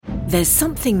There's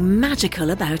something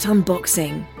magical about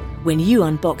unboxing. When you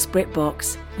unbox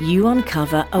BritBox, you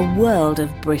uncover a world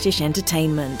of British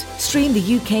entertainment. Stream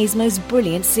the UK's most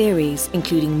brilliant series,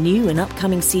 including new and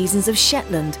upcoming seasons of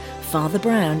Shetland, Father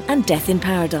Brown and Death in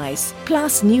Paradise.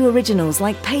 Plus new originals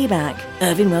like Payback,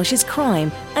 Irving Welsh's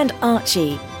Crime and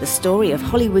Archie, the story of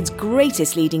Hollywood's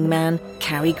greatest leading man,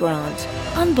 Cary Grant.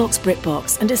 Unbox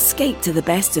BritBox and escape to the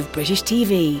best of British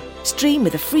TV. Stream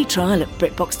with a free trial at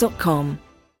BritBox.com.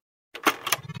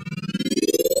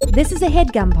 This is a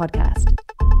HeadGum podcast.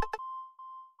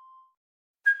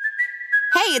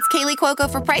 Hey, it's Kaylee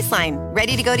Cuoco for Priceline.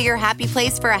 Ready to go to your happy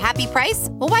place for a happy price?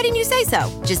 Well, why didn't you say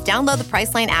so? Just download the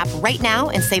Priceline app right now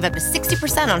and save up to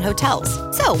 60% on hotels.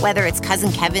 So whether it's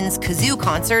Cousin Kevin's Kazoo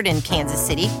Concert in Kansas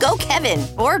City, go Kevin,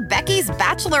 or Becky's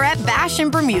Bachelorette Bash in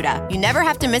Bermuda, you never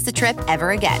have to miss a trip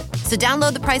ever again. So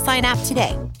download the Priceline app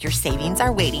today. Your savings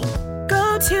are waiting.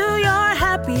 Go to your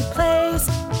happy place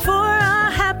for a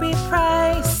happy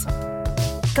price.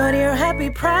 Go to your happy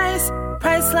price,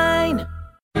 Priceline.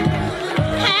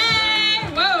 Hey!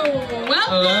 Whoa!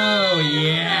 Welcome! Hello,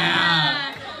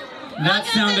 yeah.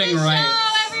 That's sounding right.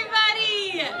 Show,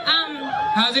 everybody!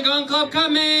 How's it going, Club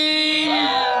Coming?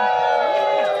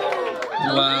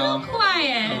 A little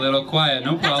quiet. A little quiet,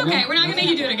 no problem. That's okay, we're not gonna make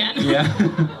you do it again. Yeah.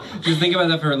 Just think about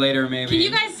that for later, maybe. Can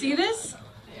you guys see this?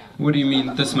 What do you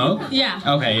mean, the smoke? Yeah.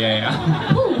 Okay,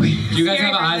 yeah. Ooh, Do you guys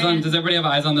have eyes on, does everybody have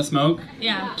eyes on the smoke?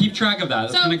 Yeah. Keep track of that,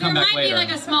 it's gonna come back later. So there might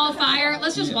be like a small fire,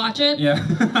 let's just watch it. Yeah.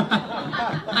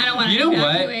 I don't want to You know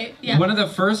evacuate. what? Yeah. One of the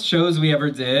first shows we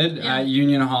ever did at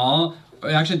Union Hall,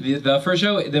 actually the first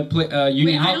show,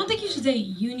 Union Hall. I don't think you should say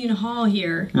Union Hall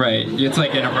here. Right, it's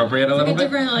like inappropriate a little bit.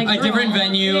 A different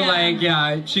venue,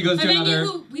 she goes to another.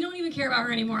 We don't even care about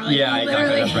her anymore. Like, yeah, exactly,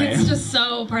 literally, that's right. it's just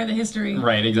so part of the history.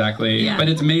 Right, exactly. Yeah. But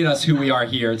it's made us who we are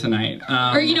here tonight.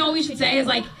 Or you know what we should say is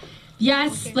like,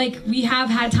 yes, like we have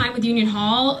had time with Union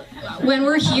Hall. When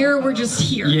we're here, we're just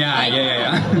here. Yeah, like,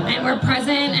 yeah. And we're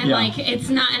present, and like it's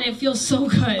not, and it feels so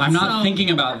good. I'm not thinking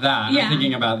about that. Yeah, I'm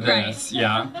thinking about this. Right.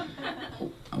 Yeah.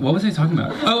 What was I talking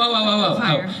about?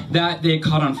 Fire. That they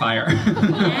caught on fire.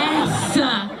 Yes.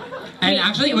 And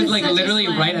actually, it was like literally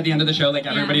right at the end of the show, like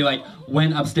everybody like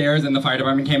went upstairs and the fire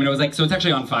department came and it was like, so it's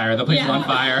actually on fire. The place is on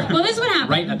fire. Well, this is what happened.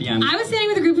 Right at the end. I was standing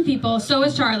with a group of people. So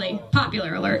was Charlie.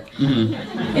 Popular alert.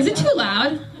 Mm-hmm. Is it too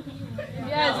loud?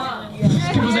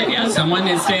 Yes. Someone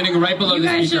is standing right below You the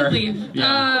guys speaker. should leave.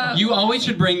 Yeah. You always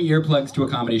should bring earplugs to a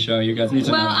comedy show. You guys need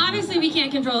to know Well, that. obviously we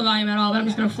can't control the volume at all, but I'm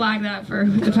just going to flag that for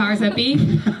the powers that be.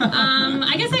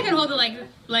 I guess I could hold it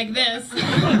like this.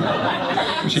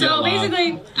 So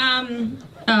basically, I'm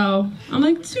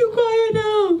like, too quiet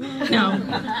now.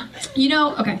 No. You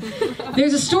know, okay.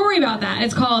 There's a story about that.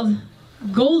 It's called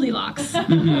Goldilocks.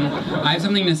 Mm-hmm. I have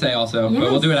something to say also, but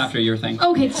we'll do it after your thing.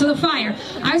 Okay, so the fire.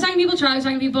 I was talking to people, Charlie was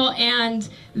talking to people, and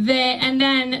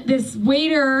then this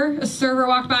waiter, a server,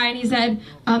 walked by and he said,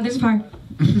 there's a fire.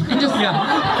 And just and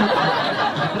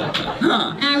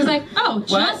I was like, oh,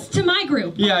 just to my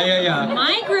group. Yeah.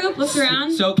 My group looks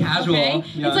around. So casual. Okay?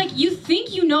 Yeah. It's like you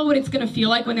think you know what it's gonna feel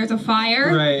like when there's a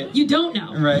fire. Right. You don't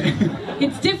know. Right.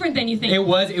 It's different than you think. It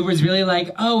was really like,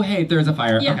 oh hey, there's a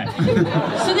fire. Yeah. Okay.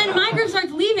 So then my group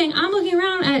starts leaving. I'm looking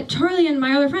around at Charlie and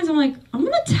my other friends. I'm like, I'm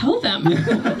gonna tell them.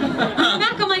 I'm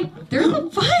back. I'm like, there's a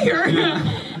fire.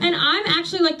 And I'm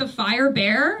actually like the fire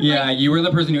bear. Yeah, like, you were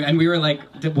the person who, and we were like,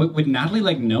 would Natalie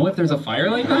like know if there's a fire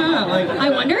like that? Like,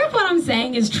 I wonder if what I'm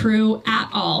saying is true at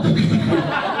all.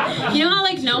 You know how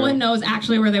like no one knows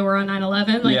actually where they were on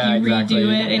 9/11? Like you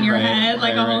redo it in your head,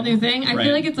 like a whole new thing. I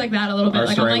feel like it's like that a little bit. Our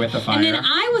like story I'm like, with the fire. and then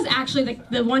I was actually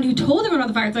the one who told everyone about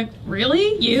the fire. It's like,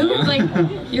 really? You? Like,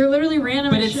 you're literally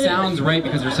random. But as it shit. sounds right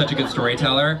because you're such a good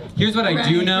storyteller. Here's what I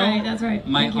do know. Right, that's right.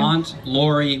 My aunt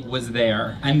Lori was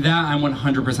there, and that I'm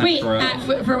 100% sure of.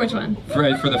 Wait, for which one? For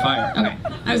the fire. Okay.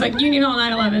 I was like, Union Hall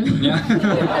 9/11.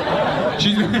 Yeah.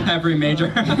 She's been in every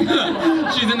major.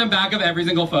 She's in the back of every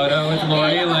single photo with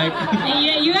Lori, like.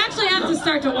 Yeah, you actually have to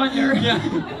start to wonder. Yeah.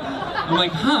 I'm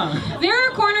like, huh. There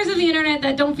are corners of the internet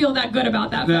that don't feel that good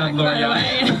about that fact, Lori, by the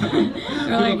way.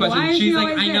 They're like, why is she's she like,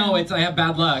 always I there? know, I have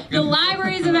bad luck. The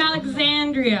Libraries of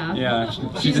Alexandria. Yeah,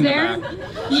 she's in there. The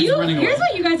back. She's running away. Here's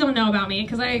what you guys don't know about me,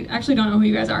 because I actually don't know who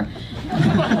you guys are.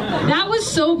 That was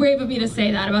so brave of me to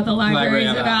say that about the Libraries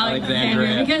of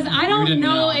Alexandria, because I don't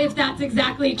know if that's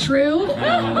exactly true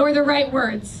or the right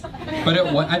words. But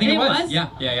I think it was. Yeah.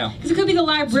 Because it could be the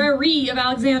Library of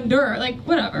Alexander, like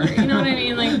whatever. You know what I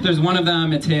mean? Like there's one of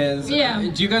them. It's his. Yeah.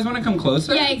 Do you guys want to come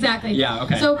closer? Yeah, exactly. Yeah.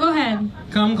 Okay. So go ahead.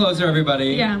 Come closer,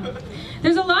 everybody. Yeah.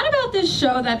 There's a lot about this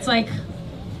show that's like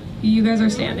You guys are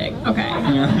standing. Okay.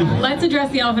 Let's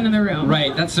address the elephant in the room.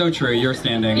 Right, that's so true. You're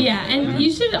standing. Yeah, and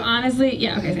you should honestly,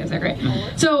 yeah, okay, that's great.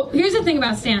 So here's the thing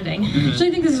about standing. Actually,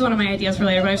 I think this is one of my ideas for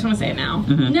later, but I just want to say it now.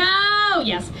 No,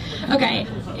 yes. Okay,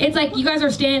 it's like you guys are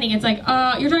standing. It's like,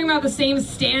 you're talking about the same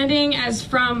standing as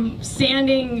from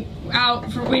standing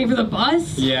out for waiting for the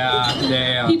bus?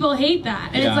 Yeah. People hate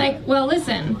that. And it's like, well,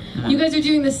 listen, you guys are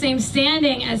doing the same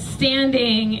standing as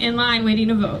standing in line waiting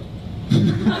to vote.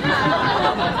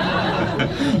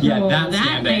 Yeah, Oh, that's that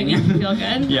standing. made me feel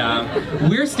good. Yeah,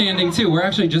 we're standing too. We're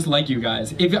actually just like you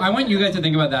guys. If I want you guys to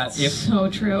think about that. If so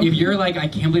true. If you're like, I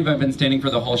can't believe I've been standing for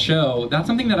the whole show, that's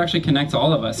something that actually connects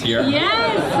all of us here.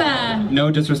 Yes.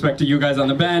 No disrespect to you guys on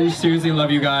the bench. Seriously,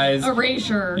 love you guys.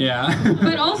 Erasure. Yeah.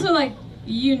 But also like.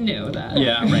 You knew that.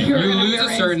 Yeah, right. You lose a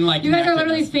certain like. You guys are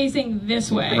literally facing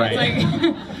this way. Right.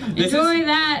 It's like enjoy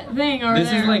that thing over there.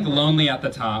 This is like lonely at the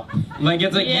top. Like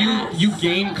it's like you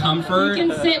gain comfort, you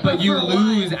can sit, but you for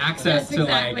lose what? access That's to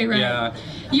exactly like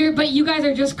right. But you guys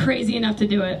are just crazy enough to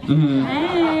do it.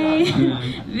 Hey,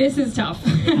 this is tough.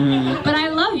 But I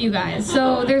love you guys,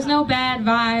 so there's no bad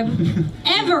vibe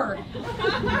ever.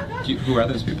 Who are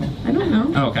those people? I don't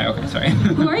know. Oh, okay, sorry.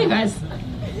 Who are you guys?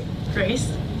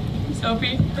 Grace.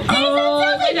 Sophie.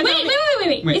 Oh,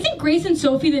 wait. Isn't Grace and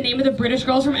Sophie the name of the British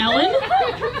girls from Ellen?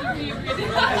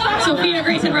 Sophia,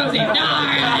 Grace, and Rosie. No,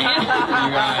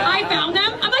 I found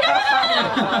them. I'm like,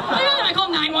 I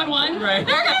called 911. Right.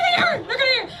 They're gonna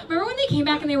hear. Remember when they came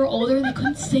back and they were older and they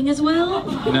couldn't sing as well?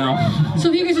 No.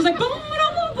 Sophia Grace was like, boom, boom,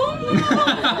 boom.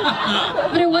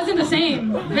 But it wasn't the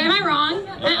same. Am I wrong?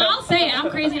 I'll say it.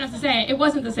 I'm crazy enough to say it. It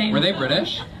wasn't the same. Were they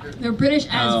British? They're British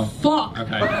as fuck.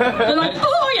 Okay. They're like,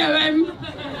 oh yeah, man.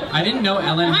 I didn't know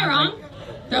Ellen. Am I wrong?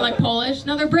 They're like Polish.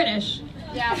 No, they're British.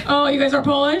 Yeah. Oh, you guys are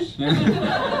Polish?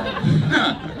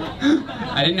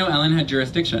 I didn't know Ellen had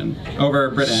jurisdiction over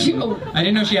Britain. I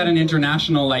didn't know she had an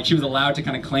international, like, she was allowed to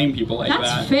kind of claim people like that.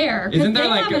 That's fair. Isn't there they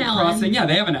like have a an Ellen. crossing? Yeah,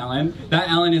 they have an Ellen. That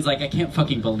Ellen is like, I can't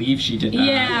fucking believe she did that.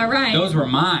 Yeah, right. Those were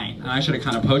mine. And I should have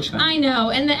kind of poached them. I know.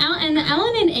 And the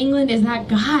Ellen in England is that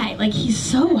guy. Like, he's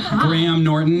so hot. Graham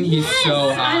Norton, he's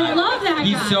so hot. I love that guy.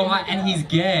 He's so hot, and he's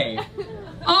gay.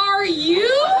 Are you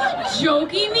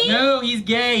joking me? No, he's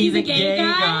gay. He's a gay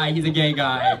guy? guy. He's a gay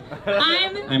guy.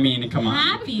 I mean, come on.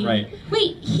 Happy. Right.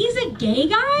 Wait, he's a gay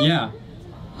guy? Yeah.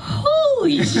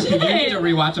 Holy shit. You need to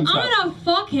rewatch him. I'm gonna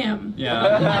fuck him.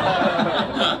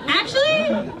 Yeah. Actually,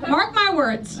 mark my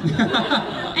words.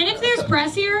 And if there's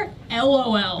press here,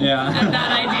 LOL at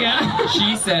that idea.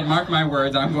 She said, mark my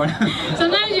words, I'm going to...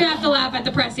 Sometimes you have to laugh at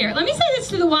the press here. Let me say this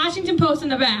to the Washington Post in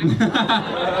the back.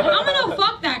 I'm gonna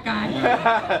fuck that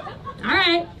guy. All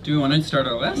right. Do we want to start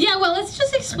our list? Yeah, well, let's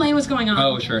just explain what's going on.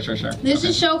 Oh, sure. There's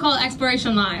a show called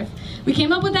Exploration Live. We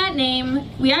came up with that name.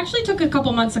 We actually took a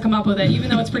couple months to come up with it, even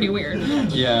though it's pretty weird.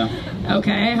 Yeah.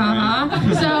 Okay, haha.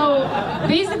 So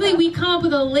basically, we come up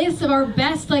with a list of our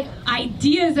best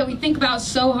ideas that we think about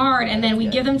so hard, and then we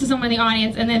give them to someone in the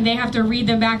audience, and then they have to read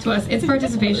them back to us. It's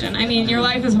participation. I mean, your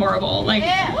life is horrible,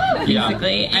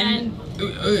 basically. And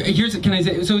can I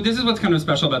say, so this is what's kind of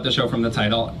special about the show from the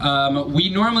title. We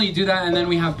normally do that, and then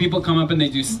we have people come up and they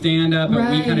do stand-up, and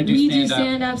we kind of do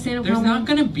stand-up. Stand-up There's comedy. not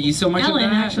going to be so much Ellen, of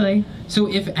that. Actually. So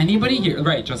if anybody here,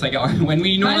 right, just like Ellen, when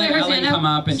we normally let Ellen come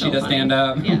up and she does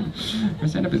stand-up, her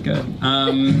stand-up is good.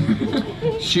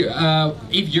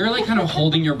 If you're kind of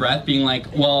holding your breath, being like,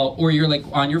 well, or you're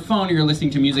on your phone, or you're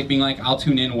listening to music, being like, I'll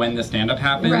tune in when the stand-up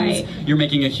happens, you're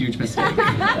making a huge mistake.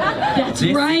 That's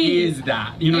this right. is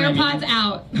that. You know AirPods what I mean?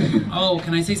 out. Oh,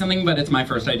 can I say something? But it's my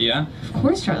first idea. Of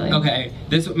course, Charlie. Okay.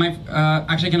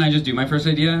 Actually, can I just do my first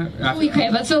idea? Okay,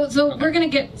 but so we're gonna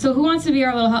get. So who wants to be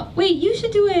our little help? Wait, you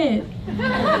should do it.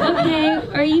 Okay.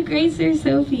 Are you Grace or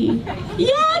Sophie?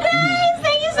 Yeah, Grace.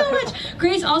 Thank you so much.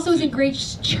 Grace also is in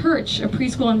Grace Church, a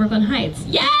preschool in Brooklyn Heights.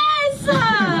 Yes.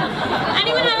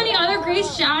 Anyone have any other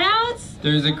Grace shout-outs?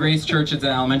 There's a Grace Church. It's an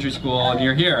elementary school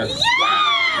near here.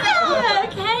 Yeah.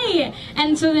 Okay.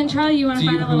 And so then, Charlie, you want to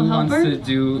find a little helper? Who wants to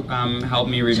do help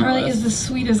me read Charlie my list? is the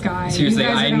sweetest guy. Seriously,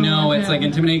 I know it's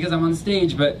intimidating because I'm on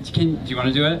stage, but do you want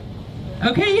to do it?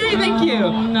 Okay, yay, thank you.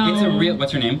 No. It's a real.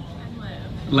 What's your name?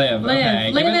 Liv.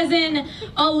 Okay. Liv as in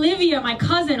Olivia, my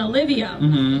cousin Olivia.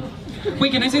 Mm-hmm.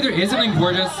 Wait, can I say there is something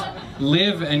gorgeous?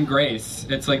 Liv and Grace.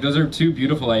 It's like those are two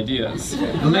beautiful ideas.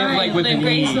 Liv with an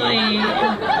E.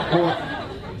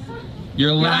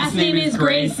 Your last name is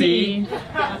Gracie.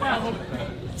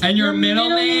 And your middle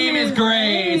name is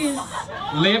Grace.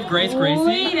 Liv, Grace, Gracie.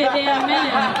 Wait a damn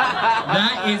minute.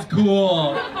 That is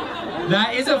cool.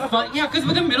 That is a fun, because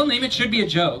with a middle name it should be a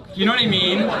joke. You know what I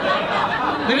mean?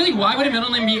 Literally, why would a middle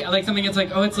name be like something? It's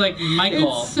like, oh, it's like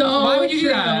Michael. It's so why would you do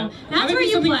true. that? That's where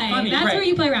you play. Funny. That's right. where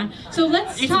you play around. So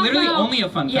let's It's talk literally about, only a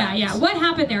fun fact. Yeah. What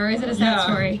happened there? Or is it a sad Yeah.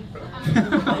 story?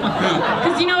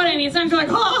 Because you know what I mean. Sometimes you're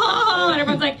like, oh, and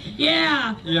everyone's like,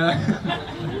 yeah. Yeah.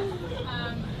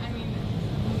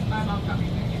 My mom got me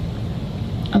married.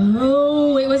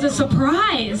 Oh, it was a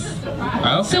surprise.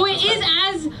 Oh. So it is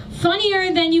as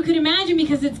funnier than you could imagine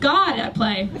because it's God at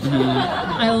play.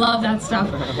 I love that stuff.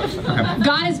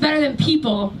 God is better than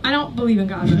people. I don't believe in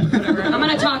God, but whatever. I'm going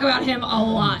to talk about him a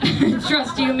lot.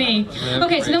 Trust you me.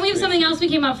 Okay, so then we have something else we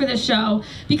came up for this show.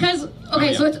 Because,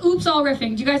 okay, so it's Oops All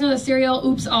Riffing. Do you guys know the cereal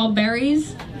Oops All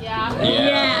Berries?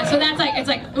 Yeah, so that's like, it's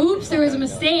like, oops, there was a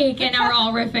mistake, and now we're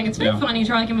all riffing. It's pretty funny,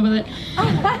 Charlie came up with it.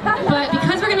 But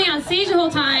because we're gonna be on stage the whole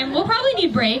time, we'll probably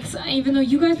need breaks, even though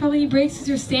you guys probably need breaks because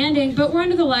you're standing, but we're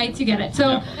under the lights, you get it.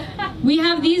 So we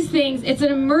have these things, it's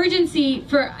an emergency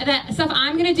for that stuff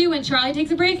I'm gonna do when Charlie takes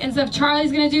a break, and stuff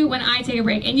Charlie's gonna do when I take a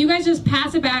break. And you guys just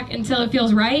pass it back until it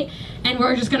feels right, and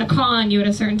we're just gonna call on you at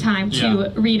a certain time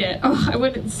to read it. Oh, I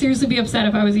would seriously be upset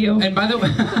if I was you. And by the way,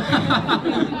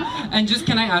 and just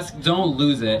can I ask, don't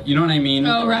lose it. You know what I mean?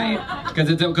 Oh, right. Because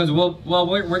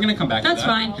we're gonna come back. That's to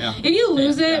that. fine. Yeah. If you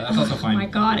lose it, that's also fine. oh my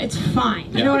God, it's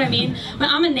fine. You know what I mean? But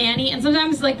I'm a nanny, and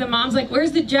sometimes like the mom's like,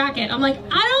 "Where's the jacket?" I'm like,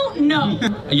 "I don't know."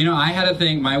 You know, I had a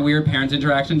thing. My weird parent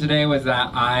interaction today was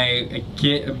that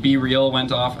Be Real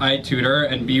went off. I tutor,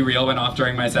 and Be Real went off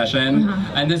during my session,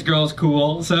 and this girl's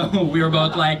cool, so we were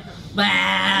both like,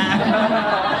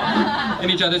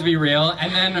 and each other's Be Real,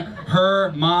 and then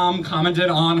her mom commented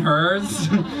on hers,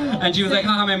 and she was like,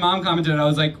 haha, my mom commented, and I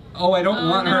was like, oh, I don't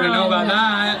want her to know about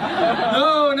that.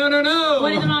 No. What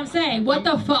did the mom say? What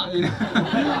the fuck?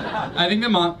 I think the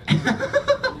mom,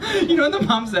 you know what the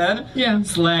mom said? Yeah.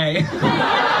 Slay.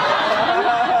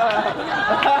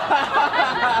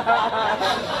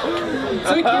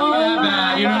 So it can't be that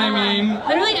bad, you know what I mean?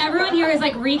 Literally everyone here is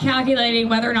like recalculating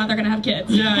whether or not they're gonna have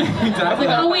kids. Yeah, exactly. It's like,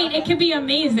 oh wait, it could be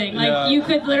amazing. Like you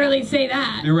could literally say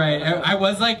that. You're right. I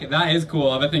was like, that is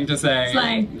cool of a thing to say.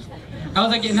 Slay. I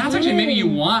was like, and that's actually maybe you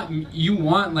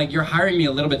want like you're hiring me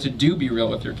a little bit to Be Real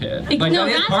with your kid. Like no,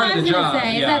 that is that's part what I of was the gonna job.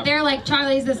 say. Is that they're like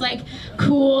Charlie's this like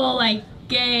cool like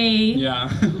gay. Yeah.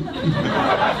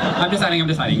 I'm deciding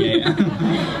gay.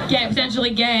 Gay,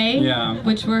 potentially gay. Yeah.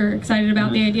 Which we're excited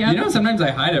about the idea. You know, sometimes I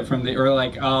hide it from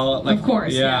I'll like. Of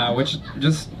course. Yeah. Which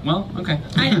just okay.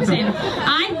 I know, same.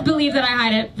 I believe that I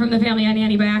hide it from the family I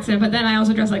nanny by accident, but then I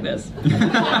also dress like this. But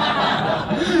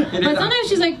sometimes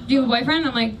she's like, "Do you have a boyfriend?"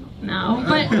 I'm like, "No,"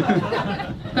 but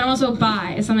I'm also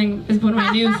bi. Is one of my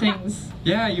new things.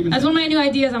 Yeah, that's one of my new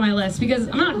ideas on my list because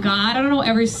I'm not God. I don't know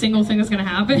every single thing that's gonna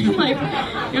happen. Like,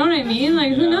 you know what I mean?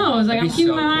 Like, who knows? Like, I'm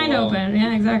keeping my mind open.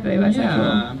 Yeah, exactly. Bisexual.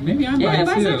 Yeah, maybe I'm bi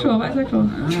too.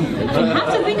 Bisexual. You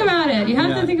have to think about it. You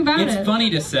have to think about it. It's funny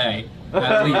to say.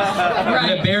 At least.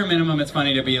 At a bare minimum, it's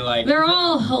funny to be like... They're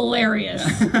all hilarious.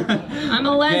 I'm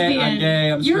a lesbian. I'm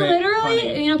gay, I'm You're straight. Literally,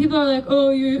 Funny. you know, people are like,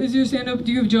 oh, is your stand-up,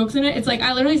 do you have jokes in it? It's like,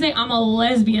 I literally say, I'm a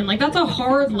lesbian. Like, that's a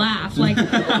hard laugh. Like,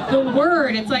 the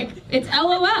word, it's like, it's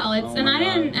LOL. And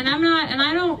I'm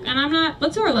not,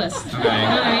 let's do our list. Okay. You know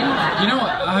what I mean? You know,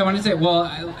 I want to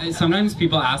say, sometimes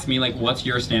people ask me, like, what's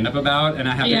your stand-up about? And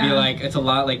I have to be like, it's a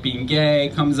lot like being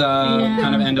gay comes up,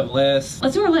 kind of end of list.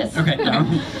 Let's do our list. Okay.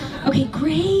 Okay,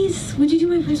 Grace, would you do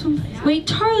my first one, please? Wait,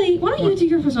 Charlie, why don't you do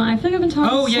your first one? I feel like I've been talking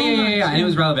so much. Yeah, and it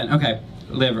was relevant. Okay,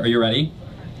 Liv, are you ready?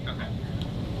 Okay.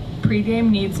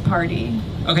 Pre-game needs party.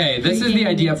 Okay, this is the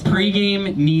idea.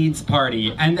 Pre-game needs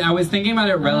party. And I was thinking about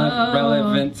it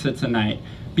relevant to tonight.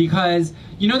 Because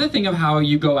you know the thing of how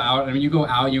you go out, and when you go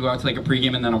out to like a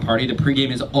pregame and then a party, the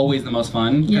pregame is always the most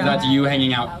fun. Because that's you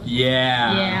hanging out.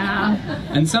 Yeah.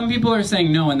 And some people are saying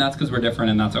no, and that's because we're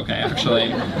different, and that's okay,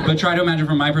 actually. But try to imagine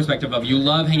from my perspective of you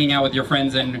love hanging out with your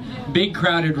friends in big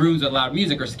crowded rooms with loud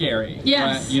music are scary.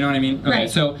 Yes. You know what I mean? Okay, right.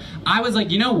 So I was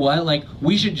like, you know what? Like,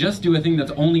 we should just do a thing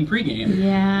that's only pregame.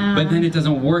 Yeah. But then it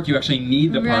doesn't work. You actually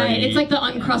need the party. Right. It's like the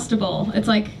Uncrustable. It's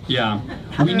like... Yeah.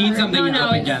 We need something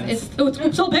up against. It's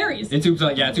Oops All Berries. It's Oops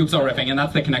All Riffing, and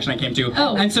that's the connection I came to.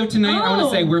 Oh. And so tonight I want to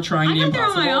say we're trying the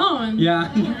impossible. I got there on my own.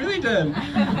 Yeah, you really did.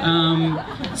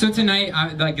 So tonight,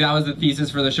 that was the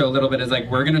thesis for the show a little bit, is like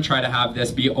we're gonna try to have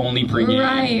this be only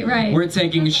pregame. Right. We're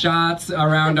taking shots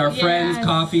around our friends'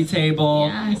 coffee table.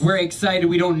 Yes. We're excited.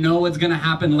 We don't know what's gonna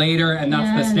happen later, and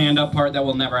that's the stand-up part that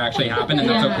will never actually happen, and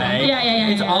that's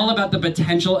okay. It's all about the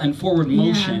potential and forward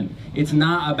motion. It's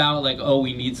not about like, oh,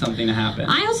 we need something to happen.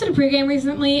 I hosted a pregame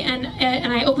recently, and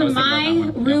I opened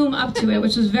my room up to it,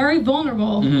 which was very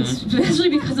vulnerable, especially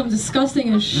because I'm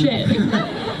disgusting as shit.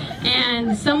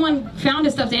 and someone found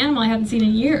a stuffed animal I hadn't seen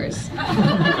in years. Oh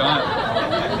my God.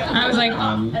 I was like,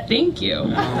 thank you.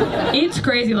 It's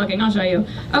crazy looking. I'll show you.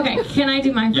 Okay, can I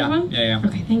do my first one? Yeah.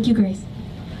 Okay, thank you, Grace.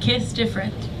 Kiss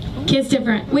different. Kiss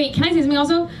different. Wait, can I say something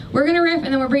also? We're gonna riff,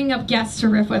 and then we're bringing up guests to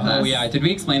riff with us. Oh yeah, did we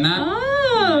explain that?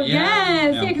 Oh, Yeah.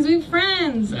 yes. Yeah, because we're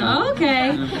friends. Yeah.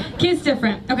 Okay. Kiss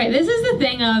different. Okay, this is the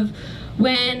thing of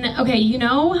when, okay, you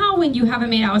know how when you haven't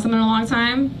made out with someone in a long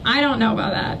time? I don't know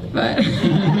about that, but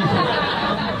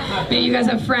maybe you guys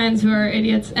have friends who are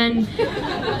idiots, and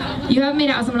you haven't made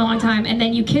out with someone in a long time, and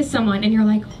then you kiss someone, and you're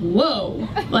like, whoa,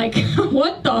 like,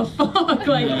 what the fuck?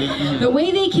 Like, the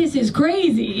way they kiss is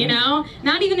crazy, you know?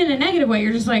 Not even in a negative way,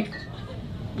 you're just like,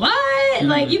 what?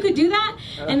 Like, you could do that?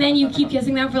 And then you keep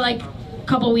kissing them for like a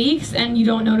couple weeks, and you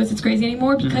don't notice it's crazy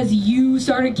anymore because you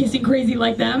started kissing crazy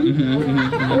like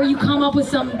them. Or you come up with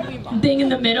some thing in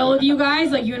the middle of you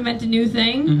guys, like you invent a new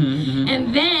thing.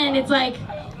 And then it's like,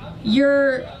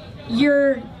 we're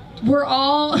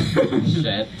all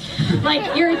shit.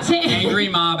 Like you're Angry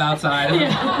mob outside. Yeah.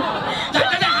 That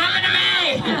doesn't happen to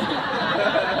me!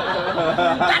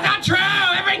 That's not true!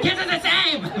 Every kiss is the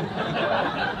same!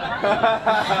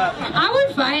 I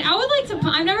would fight. I would like to.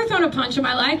 I've never thrown a punch in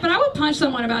my life, but I would punch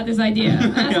someone about this idea.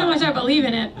 That's how much I believe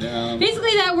in it. Yeah.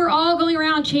 Basically, that we're all going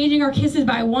around changing our kisses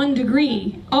by 1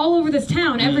 degree all over this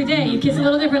town every day. You kiss a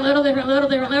little different, little different, little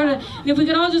different, little different. And if we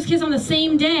could all just kiss on the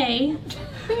same day,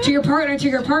 to your partner,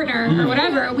 or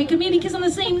whatever, we could maybe kiss on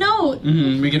the same note.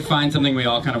 We could find something we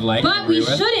all kind of like. But we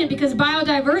shouldn't, because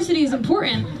biodiversity is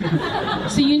important.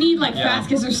 So you need like fast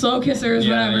kissers, slow kissers,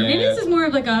 whatever. Maybe this is more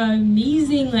of like an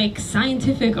amazing like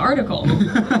scientific article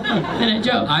than a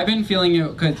joke. I've been feeling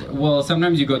it because, well,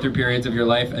 sometimes you go through periods of your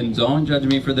life, and don't judge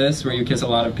me for this, where you kiss a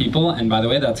lot of people, and by the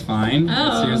way, that's fine.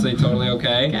 It's seriously totally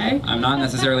okay. I'm not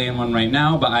necessarily in one right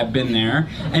now, but I've been there.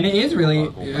 And it is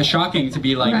really shocking to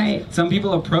be like, some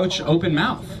people approach open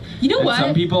mouth. You know what?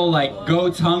 Some people like go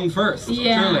tongue first.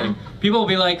 Yeah. Truly. People will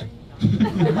be like,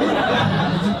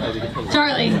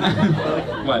 Charlie.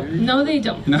 What? No, they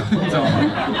don't. No, they don't.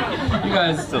 You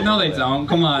guys, no, they don't.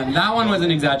 Come on. That one was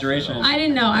an exaggeration. I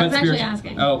didn't know. I was actually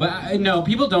asking. Oh, but no,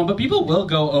 people don't. But people will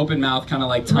go open mouth, kind of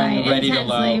like tongue ready to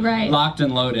load. Locked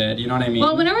and loaded. You know what I mean?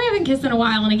 Well, whenever I haven't kissed in a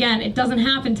while, and again, it doesn't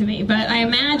happen to me, but I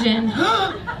imagine...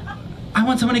 I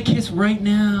want someone to kiss right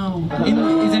now.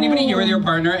 Is anybody here with your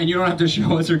partner? And you don't have to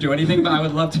show us or do anything, but I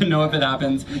would love to know if it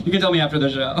happens. You can tell me after the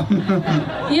show.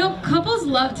 You know, couples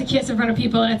love to kiss in front of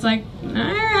people, and it's like,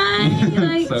 alright,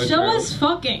 like, So show true. us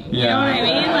fucking. You Yeah. know what I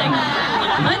mean? Like,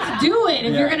 let's do it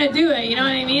if you're gonna do it. You know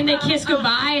what I mean? They kiss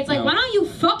goodbye. It's like, why don't you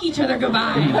fuck each other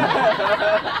goodbye?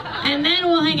 And then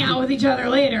we'll hang out with each other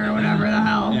later, or whatever the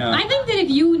hell. Yeah. I think that if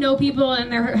you know people and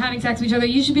they're having sex with each other,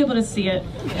 you should be able to see it.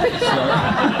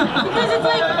 Because it's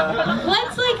like,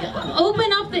 let's like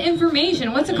open up the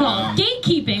information. What's it called?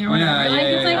 Gatekeeping or whatever.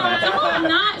 It's like, don't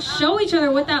not show each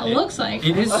other what that looks like.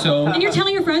 It is so... And you're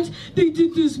telling your friends, they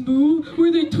did this move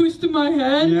where they twisted my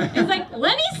head. Yeah. It's like,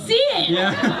 let me see it.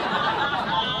 Yeah.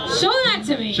 Show that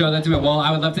to me. Show that to me. Well,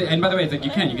 I would love to. And by the way, it's like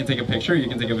you can take a picture, you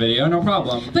can take a video, no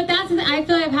problem. But that's the thing. I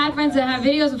feel like I've had friends that have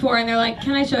videos before, and they're like,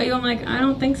 "Can I show you?" I'm like, "I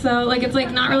don't think so." Like, it's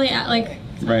like not really like.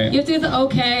 Right. You have to get the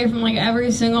okay from like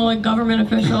every single like government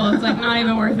official. It's like not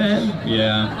even worth it.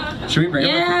 Yeah. Should we bring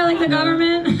up? Yeah, like the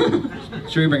government.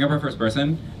 Should we bring up our first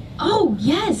person? Oh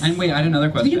yes. And wait, I had another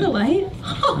question. Did we get the light?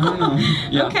 I don't know.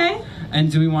 Yeah. Okay. And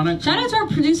do we want to? Shout out to our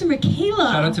producer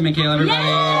Michaela. Shout out to Michaela, everybody.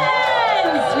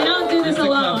 Yes! We don't do this It's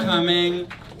alone. the club coming.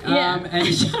 Yeah. And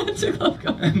Shout out to Club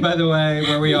Coming. and by the way,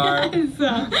 where we are. Yes,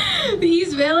 the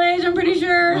East Village, I'm pretty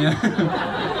sure. Yeah.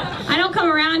 I don't come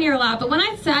around here a lot, but when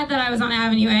I said that I was on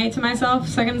Avenue A to myself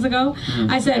seconds ago,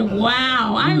 I said,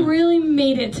 wow, I really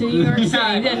made it to New York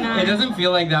City, didn't I? It doesn't feel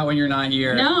like that when you're not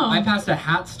here. No. I passed a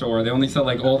hat store. They only sell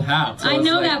like old hats. So I it's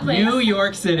know like that place. New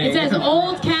York City. It says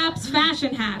Old Caps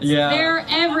Fashion Hats. Yeah. They're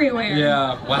everywhere.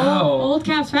 Yeah. Wow. Old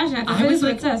Caps Fashion Hats. I That was is what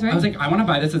like, it says, right? I was like, I want to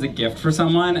buy this as a gift for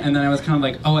someone, and then I was kind of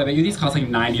like, oh, I bet you these cost like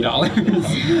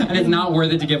 $90, and it's not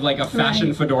worth it to give like a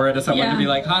fashion fedora to someone to be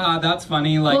like, haha, that's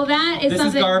funny. Like, well, that is this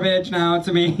something, is garbage now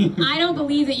to me. I don't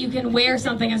believe that you can wear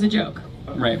something as a joke.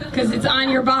 Right. Because it's on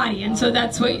your body, and so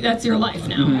that's your life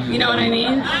now. You know what I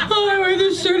mean? Oh, I wear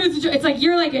this shirt as a joke. It's like,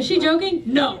 you're like, is she joking?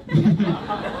 No.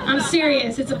 I'm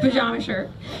serious. It's a pajama shirt.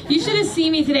 You should have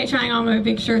seen me today trying on my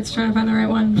big shirts, trying to find the right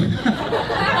one. All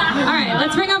right,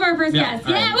 let's bring up our first guest.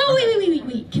 All Yeah, right.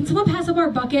 wait. can someone pass up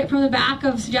our bucket from the back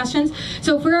of suggestions?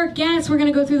 So for our guests, we're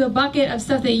going to go through the bucket of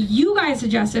stuff that you guys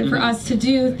suggested for us to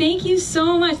do. Thank you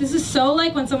so much. This is so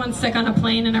like when someone's sick on a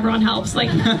plane and everyone helps.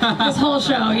 Like this whole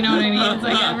show, you know what I mean? It's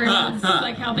like everyone's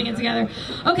like helping it together.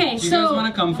 Okay, do you guys want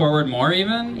to come forward more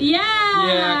even? Yeah.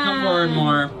 Yeah, come forward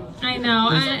more. I know,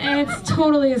 and it's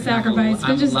totally a sacrifice,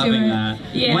 but just do it. I'm loving that.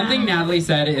 Yeah. One thing Natalie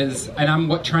said is, and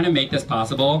I'm trying to make this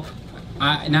possible,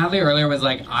 Natalie earlier was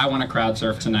like, I want to crowd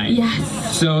surf tonight.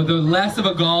 Yes. So the less of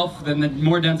a golf, then the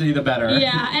more density, the better.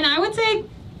 Yeah, and I would say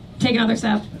take another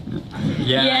step.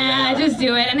 Yeah, just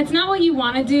do it. And it's not what you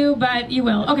want to do, but you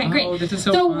will. Okay, great. This is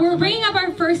so fun. We're bringing up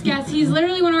our first guest. He's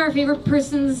literally one of our favorite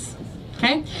persons,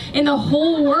 okay, in the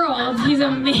whole world. He's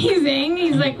amazing.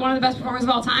 He's like one of the best performers of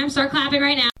all time. Start clapping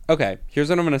right now. Okay, here's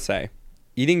what I'm going to say.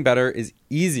 Eating better is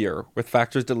easier with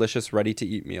Factor's delicious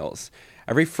ready-to-eat meals.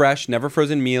 Every fresh,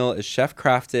 never-frozen meal is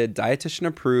chef-crafted,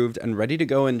 dietitian-approved, and ready to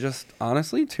go in just,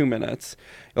 honestly, 2 minutes.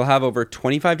 You'll have over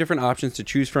 25 different options to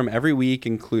choose from every week,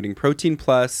 including Protein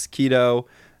Plus, Keto,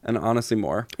 and honestly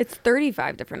more. It's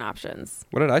 35 different options.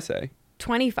 What did I say?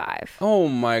 25. Oh,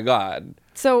 my God.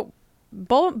 So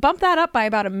bump that up by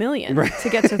about 1 million to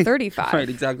get to 35. Right,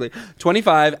 exactly.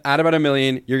 25, add about 1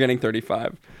 million, you're getting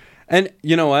 35. And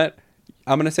you know what?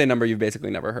 I'm going to say a number you've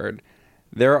basically never heard.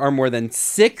 There are more than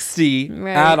 60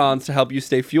 add-ons to help you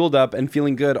stay fueled up and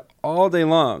feeling good all day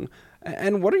long.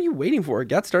 And what are you waiting for?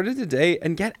 Get started today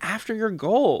and get after your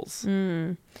goals.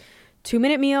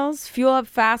 2-minute meals, fuel up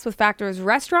fast with Factor's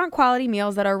restaurant-quality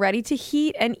meals that are ready to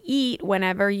heat and eat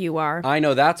whenever you are. I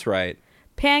know that's right.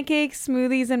 Pancakes,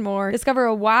 smoothies, and more. Discover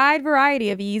a wide variety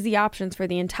of easy options for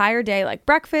the entire day, like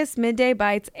breakfast, midday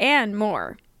bites, and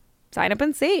more. Sign up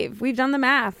and save. We've done the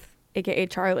math, aka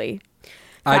Charlie.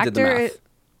 I did the math.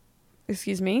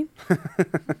 Excuse me.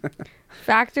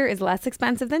 Factor is less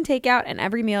expensive than takeout, and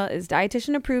every meal is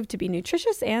dietitian approved to be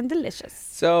nutritious and delicious.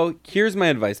 So here's my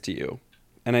advice to you,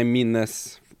 and I mean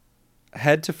this.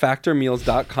 Head to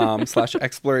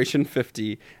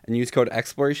factormeals.com/exploration50 and use code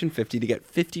exploration50 to get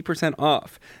 50%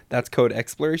 off. That's code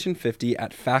exploration50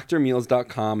 at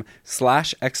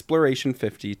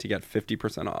factormeals.com/exploration50 to get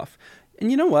 50% off.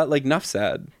 And you know what? Like, enough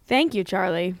said. Thank you,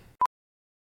 Charlie.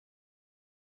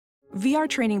 VR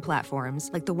training platforms,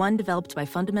 like the one developed by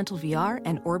Fundamental VR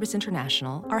and Orbis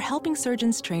International, are helping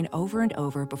surgeons train over and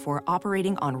over before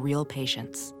operating on real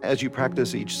patients. As you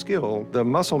practice each skill, the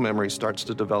muscle memory starts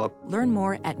to develop. Learn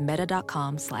more at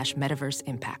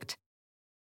meta.com/metaverseimpact.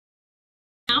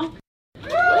 Now?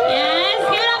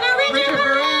 Yes, give it up for Richard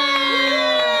Perez!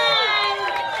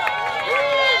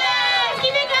 Yes,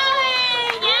 keep it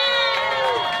going!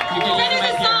 Yes! Send us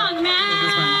a song,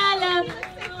 man!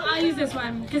 I'll use this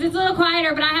one, because it's a little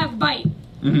quieter, but I have bite.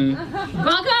 Welcome!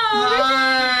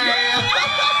 Hi!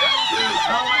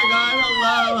 Oh my God,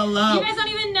 hello. You guys don't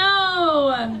even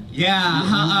know.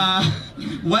 Yeah,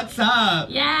 what's up?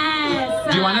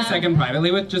 Yes. Do you want a second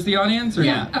privately with just the audience? Or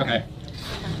Yeah. Okay.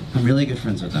 I'm really good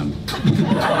friends with them.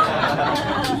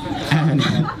 And,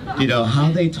 you know,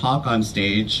 how they talk on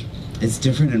stage is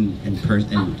different in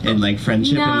person, in like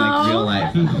friendship and like real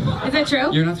life. Is that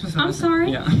true? You're not supposed to. I'm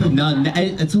sorry. Yeah. No,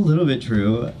 it's a little bit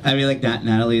true. I mean, like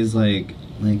Natalie is like,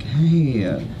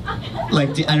 hey, like,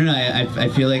 I don't know, I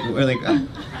feel like we're like, No,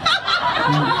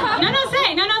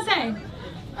 say.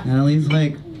 Natalie's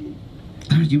like,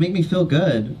 you make me feel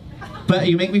good, but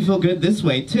you make me feel good this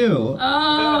way too.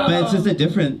 Oh. But it's just a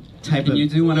different type Can of. you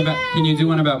do one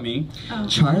about me? Oh.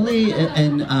 Charlie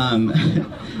and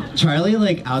Charlie,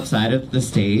 like outside of the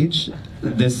stage,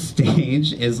 this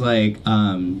stage is like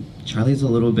Charlie's a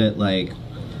little bit like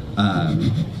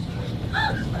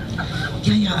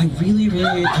yeah, I really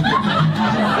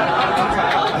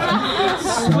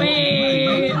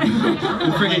Wait. You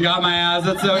freaking got my ass.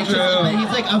 That's so true. But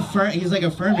he's like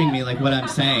affirming me, like what I'm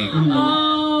saying.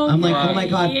 Oh, I'm like, oh my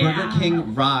God, yeah. Burger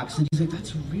King rocks, and he's like,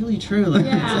 that's really true. Like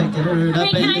Yeah. it's like but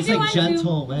Can in I this do like one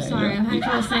gentle too? way. Sorry, I'm having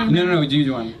trouble saying. No, do you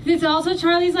do one? It's also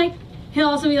Charlie's like, he'll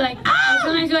also be like,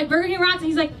 sometimes you're like, Burger King rocks, and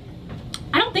he's like,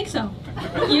 I don't think so.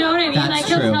 You know what I mean? That's like,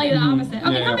 true. he'll tell you the opposite.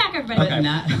 Okay, Yeah. come back, everybody. But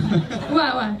not.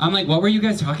 What? I'm like, what were you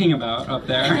guys talking about up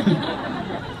there?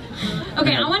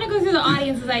 Okay, I want to go through the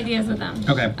audience's ideas with them.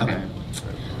 Okay.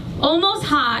 Almost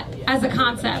hot as a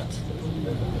concept.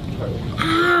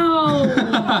 Ow!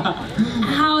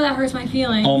 Ow, that hurts my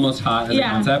feelings. Almost hot as a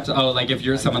Yeah. concept. Oh, like if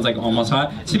someone's like almost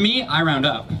hot. To me, I round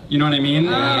up. You know what I mean?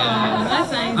 Oh,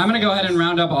 that's nice. I'm gonna go ahead and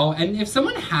round up all. And if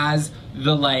someone has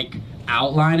the like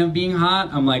outline of being hot,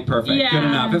 I'm like perfect, Yeah. good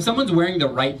enough. If someone's wearing the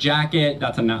right jacket,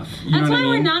 that's enough. You That's know what why I mean?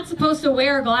 we're not supposed to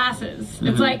wear glasses.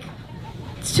 It's like,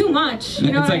 it's too much.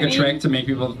 You know It's what like I a mean? trick to make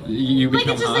people you Like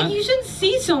become it's just hot. like you shouldn't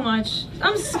see so much.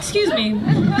 Excuse me.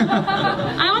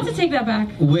 I want to take that back.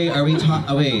 Wait, are we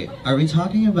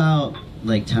talking about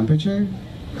like temperature?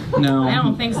 No. I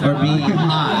don't think so. Or being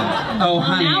hot? Oh, Well,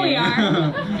 honey. now we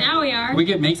are. Now we are. We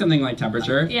could make something like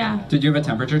temperature. Yeah. Did you have a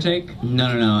temperature take?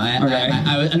 No. No.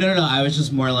 I was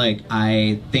just more like,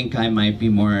 I think I might be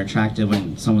more attractive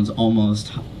when someone's almost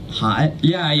hot.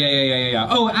 Yeah.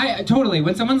 Oh, I totally.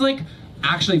 When someone's like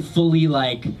actually fully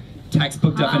like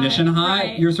textbook definition hot,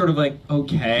 right. you're sort of like,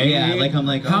 okay. Yeah, like I'm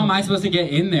like, how oh. am I supposed to get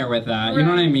in there with that? You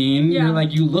know what I mean? Yeah. You're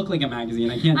like, you look like a magazine.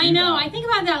 I can't do I know. that. I think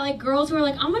about that, like girls who are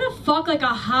like, I'm gonna fuck like a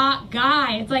hot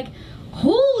guy. It's like,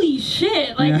 holy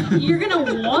shit! Like you're gonna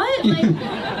what? Like,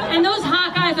 and those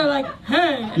hot guys are like,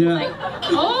 hey. And Yeah. It's like,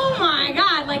 oh my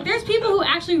god! Like there's people who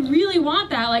actually really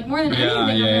want that, like more than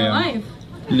anything in their life.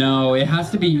 No, it has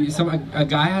to be a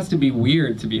guy has to be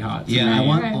weird to be hot. To Yeah, me. I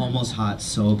want almost hot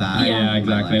so bad. Yeah,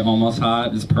 exactly. Almost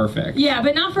hot is perfect. Yeah,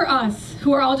 but not for us,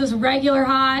 who are all just regular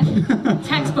hot,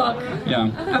 textbook.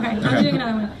 Yeah. Okay, I'm doing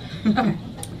another one. Okay.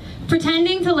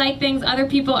 Pretending to like things other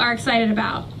people are excited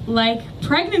about, like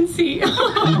pregnancy. Okay.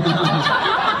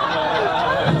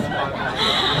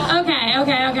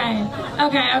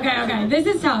 This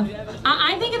is tough.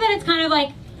 I think that it's kind of like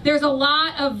there's a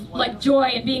lot of like joy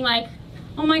in being like,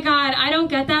 oh my god, I don't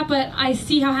get that, but I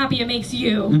see how happy it makes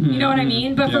you. You know what I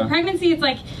mean? But for pregnancy, it's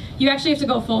like you actually have to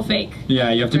go full fake. Yeah,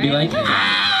 you have to be Right?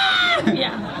 like,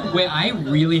 Yeah. Wait, I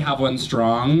really have one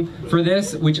strong for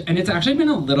this, and it's actually been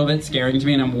a little bit scaring to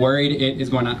me, and I'm worried it is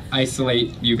going to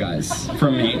isolate you guys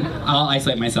from me. I'll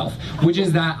isolate myself, which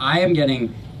is that I am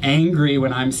getting angry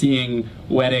when I'm seeing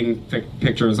wedding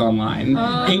pictures online,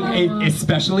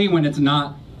 especially when it's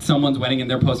not someone's wedding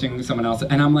and they're posting someone else,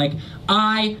 and I'm like,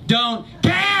 I don't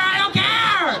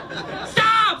care! Stop!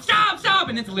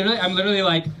 And it's literally, I'm literally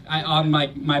like, on my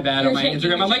bed on my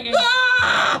Instagram, I'm like,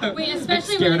 ah! Wait,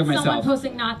 especially scared when of it's someone myself.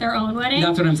 posting not their own wedding.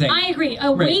 That's what I'm saying. I agree.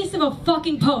 A waste of a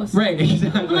fucking post. Right,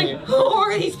 exactly. I'm like, who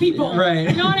are these people? Right.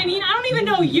 You know what I mean? I don't even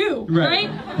know you. Right.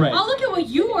 I'll look at what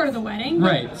you wore to the wedding.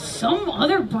 Right. But some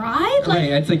other bride? Like,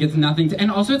 Right, it's like it's nothing and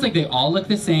also it's like they all look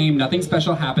the same, nothing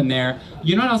special happened there.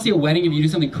 You know, I'll see a wedding if you do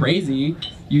something crazy.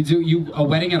 A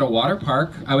wedding at a water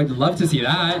park. I would love to see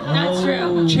that. That's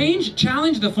true.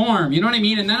 Challenge the form. You know what I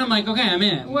mean? And then I'm like, okay, I'm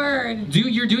in. Word.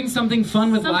 You're doing something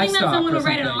fun with Something livestock. that someone or would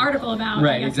write an something. article about.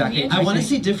 Right, I guess, would be exactly. I want to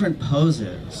interesting. see different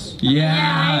poses.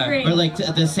 Yeah. I agree. Or like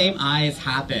the same eyes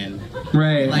happen.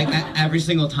 Right. Like every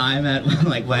single time at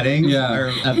like weddings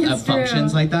or at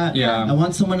functions like that. Yeah. I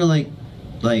want someone to like.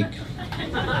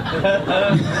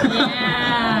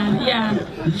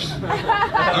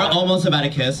 Yeah. Or almost about to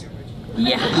kiss.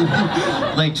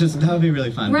 Yeah. Like just that would be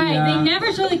really fun. Right. Yeah. They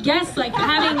never show the guests like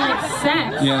having like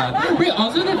sex. Yeah. Wait,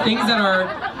 also the things that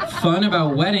are fun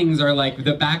about weddings are like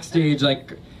the backstage,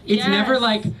 like it's never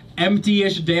like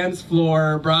empty-ish dance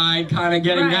floor bride kind of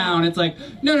getting down. It's like,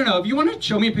 no. If you want to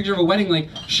show me a picture of a wedding, like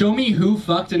show me who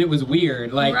fucked and it was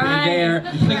weird. Like they're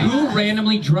like who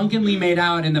randomly drunkenly made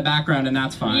out in the background and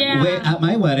that's fun. Yeah. Wait, at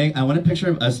my wedding, I want a picture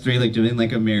of us three like doing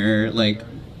like a mirror like.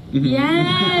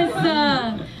 Yes.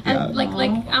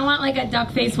 Like I want like a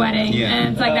duck face wedding,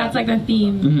 and it's like that's like the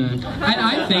theme. And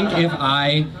I think if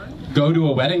I go to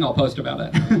a wedding, I'll post about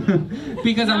it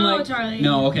because I'm like, Charlie.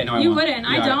 no, okay, no, I You won't. wouldn't.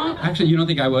 I Yeah, don't. Actually, you don't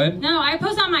think I would? No, I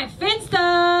post on my Finsta.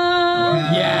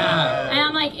 Yeah. And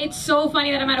I'm like, it's so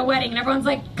funny that I'm at a wedding, and everyone's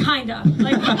like, kinda.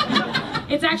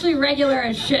 Like, it's actually regular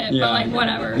as shit, but like,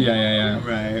 whatever. Yeah.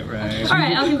 Right. All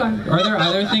right, I'll keep going. Are there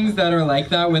other things that are like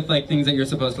that with like things that you're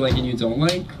supposed to like and you don't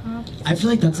like? I feel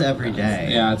like that's every day.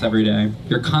 Yeah, it's every day.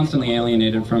 You're constantly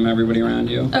alienated from everybody around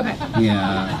you. Okay.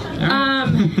 Yeah.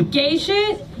 Gay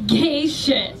shit.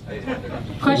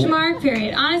 Question mark,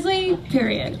 period. Honestly,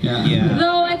 period. Yeah.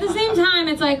 Though at the same time,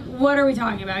 it's like, what are we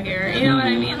talking about here? You know what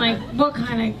I mean? Like, what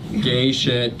kind of... Gay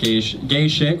shit,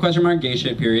 question mark, gay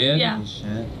shit, period. Yeah.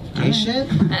 Gay shit?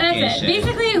 That's it.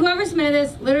 Basically, whoever submitted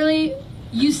this, literally,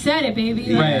 you said it,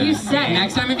 baby. Like, Right. You said it.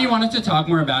 Next time, if you want us to talk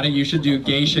more about it, you should do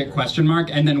gay shit question mark,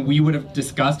 and then we would have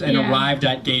discussed and arrived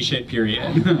at gay shit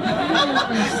period.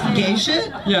 Gay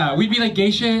shit? Yeah, we'd be like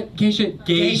gay shit. Yeah.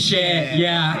 Gay shit.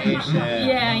 Yeah.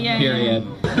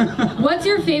 Period. What's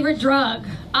your favorite drug?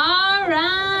 All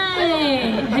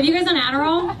right. Have you guys done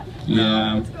Adderall?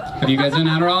 Yeah. Have you guys done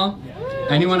Adderall?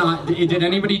 Did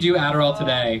anybody do Adderall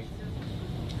today?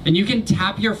 And you can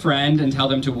tap your friend and tell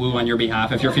them to woo on your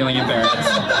behalf if you're feeling embarrassed.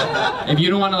 If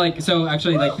you don't want to like, so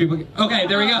actually like people, okay,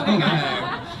 there we go.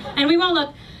 And we won't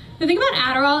look. The thing about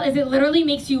Adderall is it literally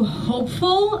makes you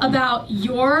hopeful about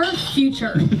your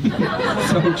future.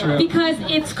 So true. Because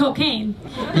it's cocaine.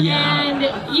 Yeah.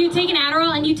 And you take an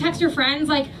Adderall and you text your friends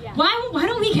like, why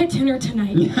don't we get dinner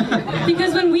tonight?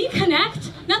 Because when we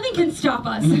connect, nothing can stop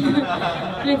us.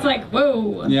 And it's like,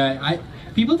 whoa. Yeah,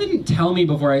 people didn't tell me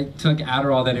before I took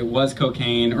Adderall that it was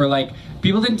cocaine, or like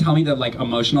people didn't tell me the like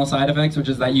emotional side effects, which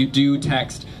is that you do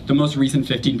text the most recent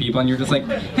 15 people and you're just like,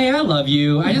 hey, I love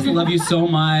you. I just love you so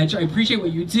much. I appreciate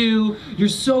what you do. You're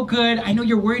so good. I know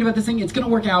you're worried about this thing. It's gonna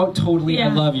work out totally. Yeah.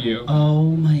 I love you. Oh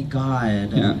my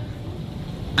God. Yeah.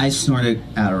 I snorted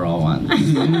Adderall once.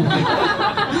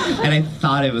 And I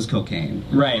thought it was cocaine.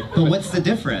 Right. But what's the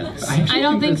difference? I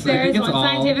don't think there is one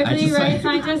scientifically, right,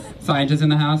 scientists? Scientists in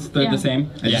the house, they're Yeah. the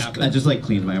same? I just like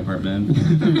cleaned my apartment.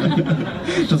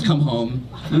 Just come home.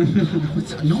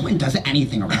 No one does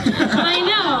anything around here. I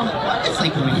know. It's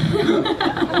like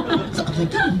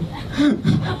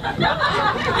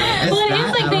Well, it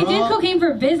is like they did cocaine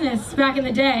for business back in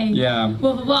the day. Yeah.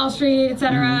 With Wall Street,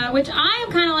 etc. Which I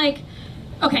am kind of like,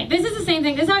 okay, this is the same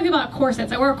thing. This is how I feel about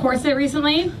corsets. I wore a corset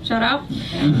recently. Shout out.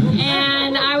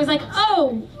 And I was like,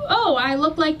 oh, I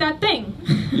look like that thing.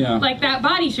 Yeah. Like that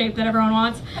body shape that everyone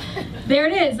wants. There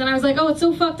it is. And I was like, oh, it's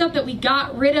so fucked up that we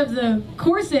got rid of the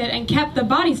corset and kept the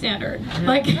body standard.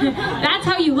 Like, that's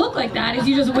how you look like that, is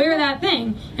you just wear that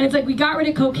thing. And it's like we got rid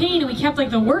of cocaine and we kept like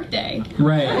the work day.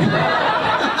 Right. Like,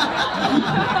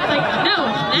 no,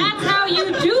 that's how you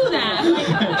do that. Like,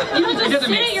 you don't just It doesn't sit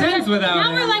make at your sense desk. without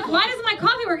Now it. we're like, why doesn't my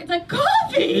coffee work? It's like,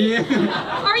 coffee?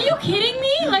 Yeah. Are you kidding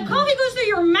me? Like, coffee goes through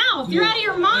your mouth. You're out of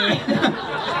your mind.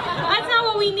 That's not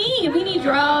what we need. We need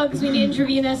drugs. We need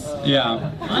intravenous.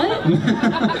 Yeah. What?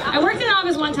 I worked in an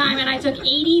office one time and I took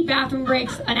 80 bathroom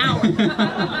breaks an hour.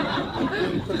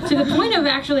 To the point of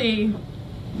actually...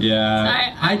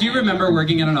 Yeah. I do remember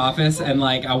working in an office and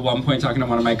like at one point talking to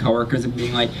one of my coworkers and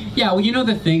being like, yeah, well, you know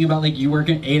the thing about like you work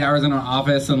 8 hours in an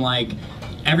office and like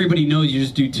everybody knows you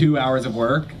just do 2 hours of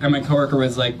work? And my coworker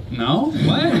was like, no?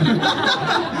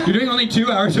 What? You're doing only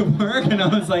 2 hours of work? And I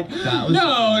was like,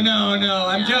 no,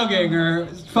 I'm joking, or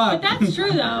fuck. But that's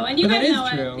true though, and you But guys that know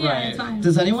is it. true, Yeah, right. it's fine.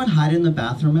 Does anyone hide in the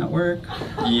bathroom at work?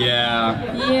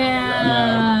 Yeah.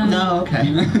 Yeah. No,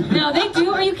 okay. No, they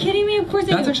do. Are you kidding me? Of course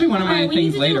they do. That's actually one of my All right, we need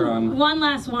things to later do on. One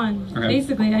last one. Okay.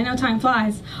 Basically, I know time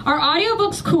flies. Are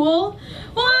audiobooks cool?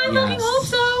 Well, I fucking hope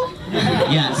so.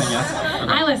 Yes.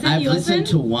 I listen. I've You listened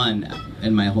listen? to one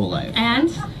in my whole life. And?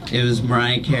 It was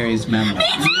Mariah Carey's memoir.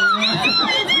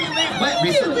 What,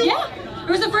 recently? Yeah. It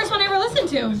was the first one I ever listened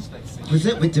to. Was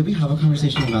it? Wait, did we have a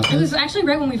conversation about this? It was actually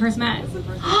right when we first met.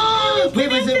 Wait,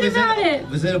 was about it?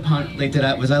 Was it upon? Like,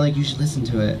 was I like, you should listen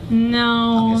to it?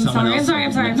 No, Okay, someone I'm sorry.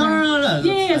 else- No.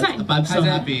 Yeah, it's fine. I'm so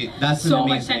happy. That's So an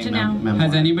much amazing tension now. memoir.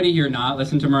 Has anybody here not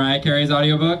listened to Mariah Carey's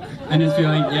audiobook and is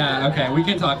feeling, yeah, okay, we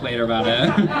can talk later about it.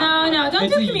 No, don't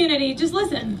It's do a- community. Just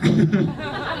listen.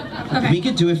 We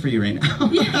could do it for you right now.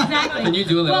 Yeah, exactly. Can you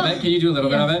do a little Well, bit? Can you do a little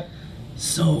bit of it?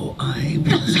 So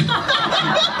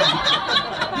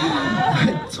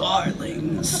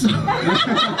darlings. Wait,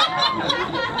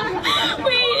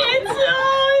 it's so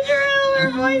true. Her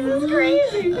voice is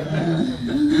crazy.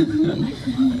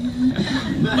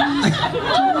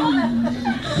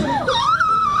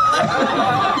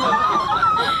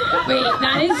 Wait,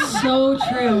 that is so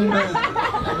true.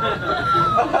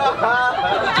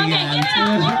 Okay, give it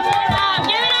up.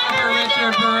 Give it up for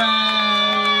Richard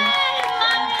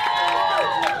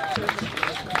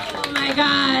Oh my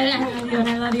God, I love you, and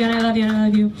I love you, and I love you, and I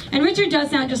love you. And Richard does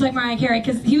sound just like Mariah Carey,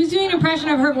 because he was doing an impression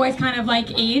of her voice kind of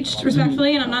like aged,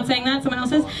 respectfully, and I'm not saying that, someone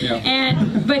else is. Yeah.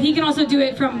 But he can also do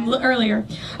it from earlier.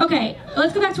 Okay,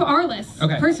 let's go back to our list.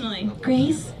 Okay. Personally,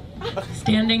 Grace?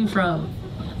 Standing from.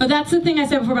 Oh, that's the thing I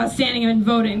said before about standing and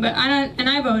voting, but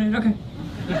I voted, okay.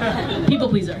 People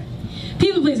pleaser.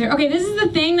 People pleaser. Okay, this is the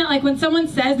thing that like when someone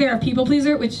says they're a people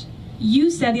pleaser, which you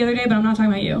said the other day, but I'm not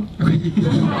talking about you.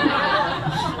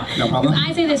 No problem.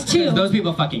 I say this too. Those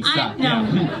people fucking suck.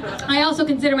 I also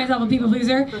consider myself a people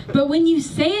pleaser, but when you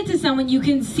say it to someone, you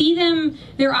can see them,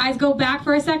 their eyes go back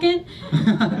for a second,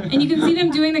 and you can see them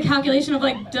doing the calculation of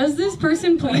like, does this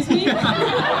person please me?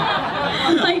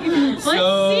 Like, let's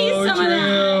see some of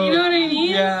that. You know what I mean?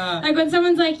 Yeah. Like when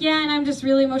someone's like, yeah, and I'm just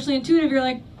really emotionally intuitive, you're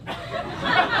like,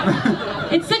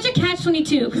 it's such a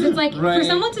catch-22 because it's like for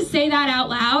someone to say that out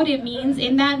loud, it means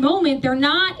in that moment they're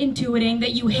not intuiting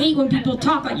that you hate when people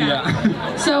talk like that.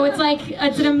 Yeah. So it's like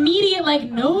it's an immediate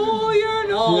like, no, you're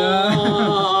not.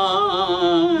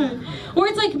 Or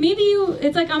it's like maybe you.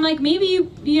 It's like I'm like maybe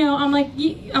you. You know, I'm like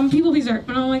I'm a people pleaser,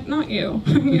 and I'm like not you.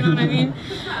 You know what I mean?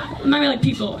 Maybe like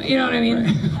people. You know what I mean?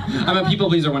 Right. I'm a people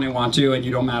pleaser when I want to, and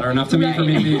you don't matter enough to me for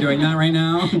me to be doing that right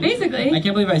now. Basically. I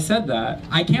can't believe I said that.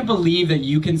 I can't believe that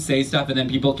you can say stuff and then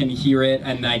people can hear it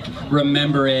and like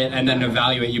remember it and then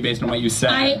evaluate you based on what you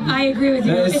said. I agree with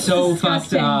you. That is it's so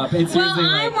disgusting. fucked up. It's well, seriously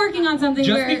I'm like, working on something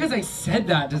just where because I said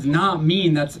that does not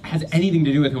mean that has anything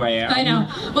to do with who I am. I know.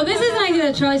 Well, this is an idea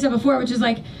that Charlie said before, which is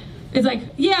like, it's like,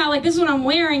 yeah, like this is what I'm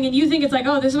wearing, and you think it's like,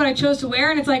 oh, this is what I chose to wear,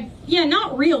 and it's like, yeah,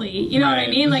 not really. You know what I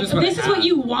mean? Like, this is what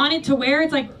you wanted to wear.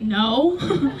 It's like, no.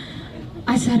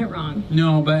 I said it wrong.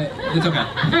 No, but it's okay.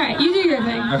 All right, you do your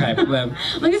thing. Okay. Well.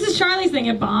 Like, this is Charlie's thing.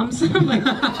 It bombs. I'm like,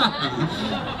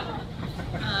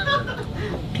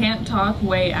 Can't talk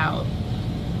way out.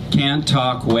 Can't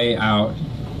talk way out.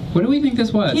 What do we think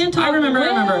this was? Can't talk I remember. way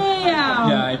out.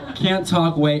 Yeah, I can't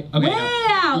talk way. Okay. Way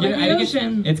out. Like the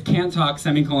ocean. It's can't talk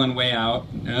semicolon way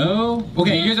out. No.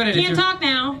 Okay. Here's what it is. Can't talk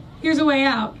now. Here's a way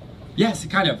out. Yes,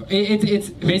 kind of. It's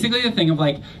basically the thing of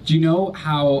like, do you know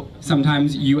how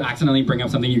sometimes you accidentally bring up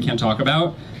something you can't talk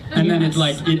about? And then it's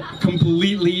like, it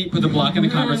completely puts a block in the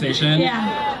conversation.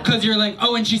 Yeah. Because you're like,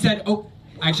 oh, and she said, oh,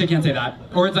 I actually can't say that.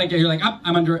 Or it's like, you're like, oh,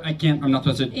 I'm not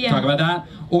supposed to talk about that.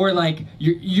 Or like,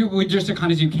 you're just as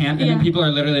kind as you can, and then people are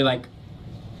literally like,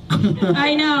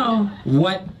 I know.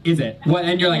 What is it? What?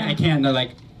 And you're like, I can't. And they're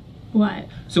like, what?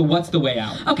 So what's the way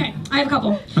out? Okay, I have a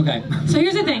couple. Okay. So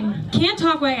here's the thing. Can't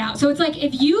talk way out. So it's like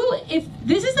if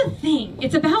this is the thing,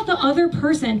 it's about the other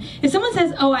person. If someone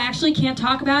says, oh, I actually can't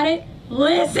talk about it,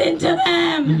 listen to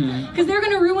them. Because they're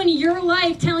going to ruin your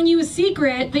life telling you a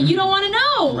secret that you don't want to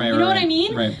know. Right, you know what I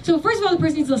mean? Right. So first of all, the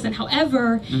person needs to listen.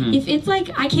 However, if it's like,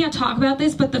 I can't talk about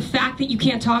this, but the fact that you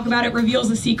can't talk about it reveals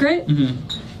the secret,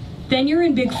 then you're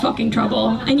in big fucking trouble.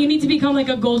 And you need to become like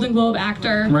a Golden Globe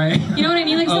actor. Right. You know what I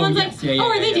mean? Like someone's like,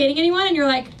 are they dating anyone? And you're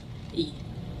like,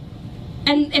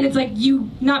 and it's like you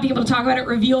not being able to talk about it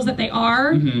reveals that they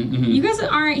are. You guys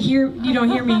aren't here. You don't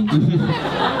hear me,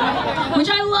 which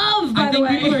I love. By the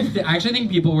way, I actually think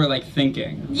people were like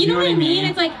thinking. You know what I mean?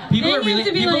 It's like people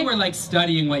were like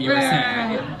studying what you were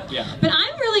saying. Right. Yeah. But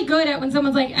I'm really good at when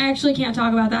someone's like, I actually can't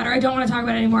talk about that, or I don't want to talk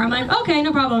about it anymore. I'm like, okay,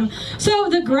 no problem. So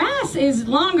the grass is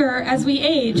longer as we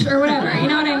age, or whatever. You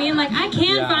know what I mean? Like I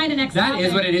can find an next. That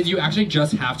is what it is. You actually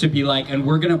just have to be like, and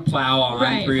we're gonna plow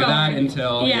on through that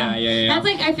until. Yeah. That's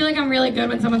like, I feel like I'm really good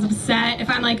when someone's upset. If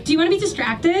I'm like, do you want to be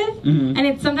distracted? And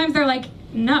it's sometimes they're like,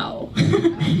 no.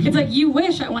 It's like, you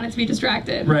wish I wanted to be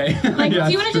distracted. Right. Like,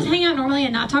 do you want to just hang out normally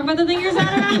and not talk about the thing you're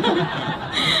sad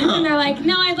about? And they're like,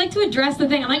 no, I'd like to address the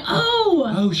thing. I'm like,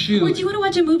 oh shoot. Or do you want to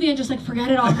watch a movie and just like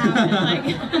forget it all happened?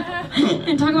 Like,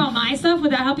 and talk about my stuff?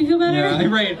 Would that help you feel better?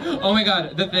 Yeah, right. Oh my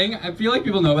god. The thing, I feel like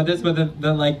people know about this, but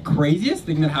the like craziest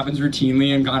thing that happens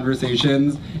routinely in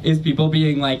conversations is people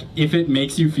being like, if it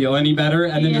makes you feel any better,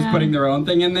 and then just putting their own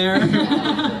thing in there.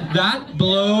 That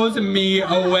blows me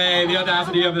away. The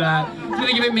audacity of that. So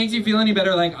like, if it makes you feel any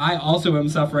better, like I also am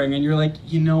suffering, and you're like,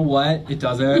 you know what? It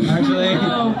doesn't actually.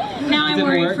 Oh, now I'm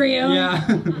worried for you. Yeah.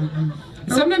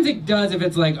 Sometimes it does if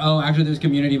it's like, oh, actually there's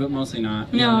community, but mostly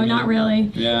not. No, not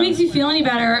really. Yeah. It makes you feel any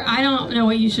better. I don't know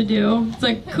what you should do. It's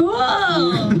like,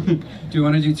 cool. Do you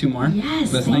want to do two more?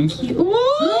 Yes, Listening? thank you. Ooh.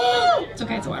 It's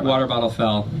okay, it's a water bottle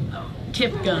fell.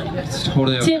 Tip gun. It's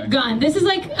totally okay. Tip gun. This is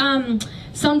like,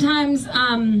 sometimes,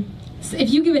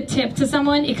 if you give a tip to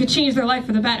someone, it could change their life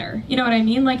for the better. You know what I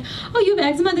mean? Like, oh, you have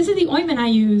eczema? This is the ointment I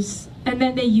use. And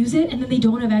then they use it, and then they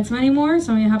don't have eczema anymore.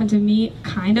 Something happened to me,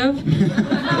 kind of.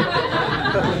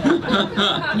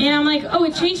 And I'm like, oh,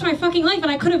 it changed my fucking life,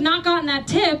 and I could have not gotten that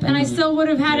tip, and I still would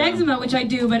have had eczema, which I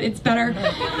do, but it's better.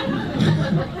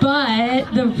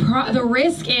 But the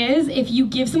risk is, if you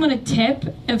give someone a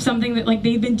tip of something that like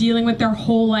they've been dealing with their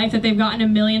whole life, that they've gotten a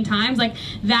million times, like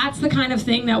that's the kind of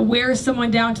thing that wears someone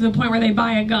down to the point where they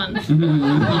buy a gun.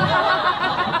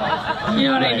 You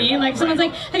know what I mean? Like someone's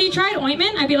like, have you tried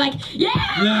ointment? I'd be like, yeah!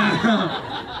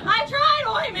 I tried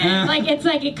ointment! Like it's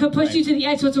like it could push you to the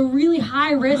edge, so it's a really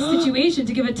high risk situation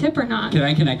to give a tip or not. Can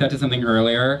I connect that to something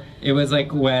earlier? It was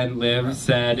like when Liv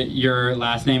said your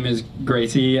last name is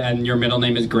Gracie and your middle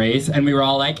name is Grace, and we were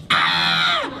all like,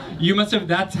 ah! You must have,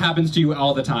 that happens to you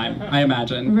all the time, I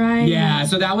imagine. Right. Yeah,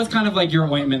 so that was kind of like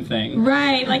your ointment thing.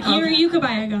 Right, like here you could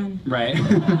buy a gun. Right.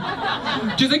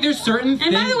 Just like there's certain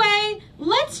things. And by the way,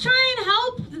 let's try and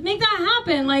help make that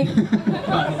happen. Like,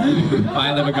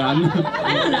 buy Liv a gun.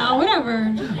 I don't know,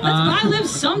 whatever. Let's buy Liv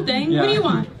something. Yeah. What do you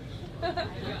want?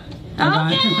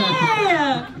 Okay!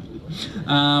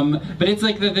 But it's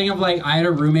like the thing of like, I had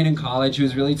a roommate in college who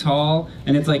was really tall,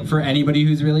 and it's like for anybody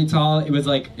who's really tall, it was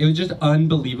just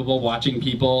unbelievable watching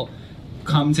people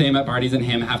come to him at parties and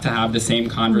him have to have the same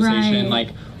conversation Right. like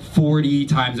 40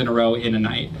 times in a row in a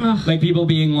night. Ugh. Like people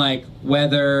being like,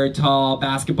 weather tall,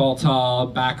 basketball tall,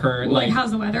 back hurt. Like,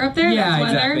 how's the weather up there? Yeah, That's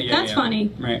weather. exactly. Yeah, That's yeah.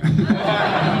 funny. Right.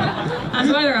 How's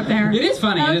the weather up there? It is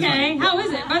funny. Okay. It is funny. How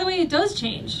is it? By the way, it does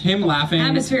change. Him laughing.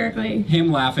 Atmospherically.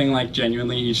 Him laughing like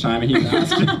genuinely each time he's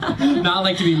asked. Not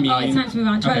like to be mean. Oh, it's time to move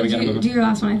on. Try Okay, we to gotta move on. do your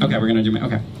last one. I think. Okay, we're gonna do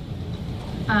okay.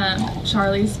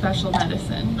 Charlie's special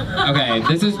medicine. Okay,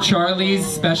 this is Charlie's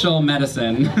special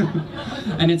medicine.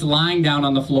 And it's lying down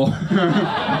on the floor.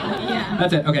 Yeah.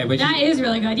 That's it. Okay, wait. That is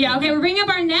really good. Yeah, okay, we're bringing up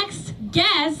our next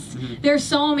guests. They're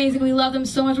so amazing. We love them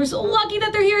so much. We're so lucky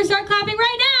that they're here. Start clapping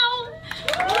right now.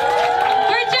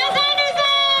 For Jess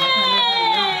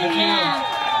Anderson! Yeah.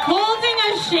 Holding a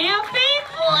champagne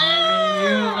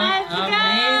flask. Let's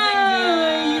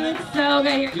go. You look so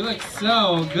good here. You look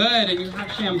so good, and you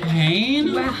have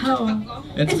champaine. Wow.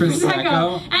 It's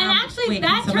Prosecco. And actually, Wait,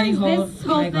 that can somebody turns hold this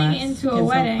whole my thing glass? into a Can some-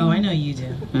 wedding. Oh, I know you do.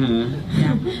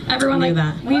 Mm-hmm. Everyone I knew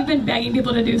like that. we've been begging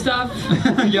people to do stuff.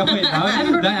 Yeah, wait,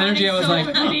 that energy I was so like,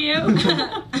 quickly to you.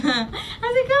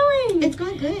 How's it going? It's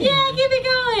going good. Yeah, keep it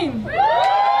going.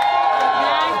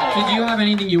 Did you have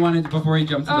anything you wanted before you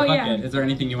jumped to the Oh, yeah. bucket? Is there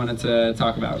anything you wanted to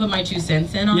talk about? Put my 2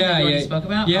 cents in on Yeah, what you yeah. already spoke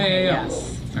about? Yeah, Okay, yeah.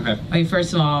 Yes. Okay. Okay,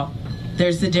 first of all,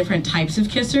 there's the different types of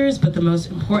kissers, but the most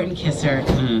important kisser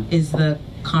is the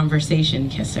conversation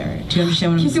kisser. Do you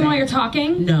understand what I'm Kissing saying? while you're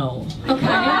talking? No. Okay.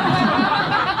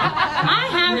 I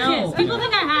have No. kissed. People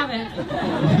think I haven't.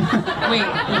 Wait,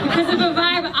 Because of a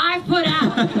vibe I've put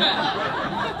out.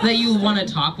 that you want to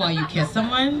talk while you kiss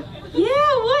someone? Yeah,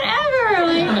 whatever.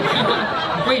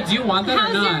 Like, Wait, do you want that or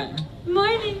how's not? your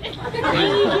morning? I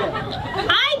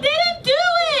didn't do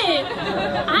it.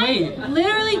 I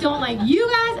literally don't like you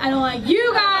guys. I don't like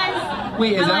you guys.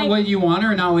 Wait, is I that like- what you want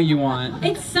or not what you want?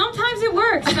 It's sometimes it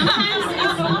works.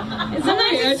 Sometimes it's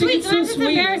I it's think sweet. it's so Sometimes it's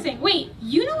sweet. embarrassing. Wait,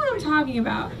 you know what I'm talking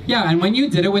about? Yeah, and when you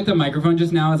did it with the microphone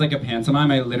just now as like a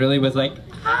pantomime, I literally was like,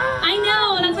 I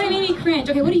know. That's why it made me cringe.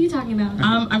 Okay, what are you talking about?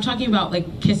 I'm talking about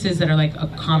like kisses that are like a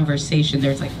conversation.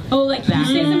 There's like, Oh, like you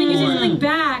say something, you say something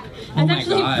back. That's my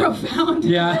actually God. profound.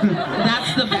 yeah.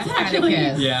 that's the best kind of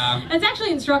kiss. Yeah. That's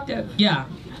actually instructive. Yeah.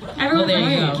 Everyone's Well, there you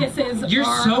like, go. kisses. You're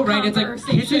are so a right. It's like kisses,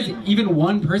 conversation. even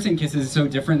one person kisses so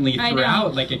differently I know.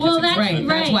 throughout. Like a Well, kissing that's session.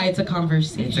 Right. That's Right. why it's a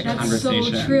conversation. It's a That's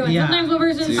conversation. so true. And Yeah. sometimes one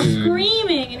person's Dude.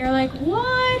 screaming, and you're like,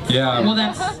 what? Yeah. Well,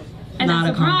 that's And not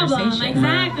that's a the problem. conversation.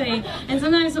 Exactly. And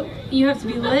sometimes you have to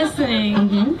be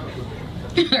listening.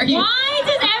 Are you- Why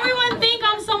does everyone think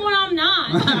I'm someone I'm not?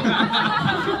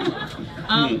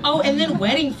 Oh, and then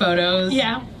wedding photos.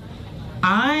 Yeah.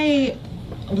 I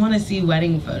want to see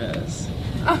wedding photos.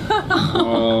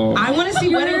 Oh. I want to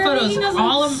see wedding Your photos. wedding doesn't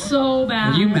All look of so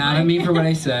bad. Are you mad at me for what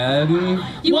I said?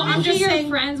 You Well, want I'm to see just your saying-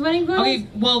 friend's wedding photos? Okay,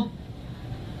 well,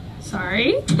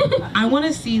 Sorry. I want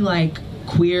to see like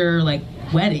queer like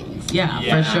weddings. Yeah,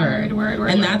 Yeah. for sure. Word,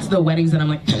 and that's the weddings that I'm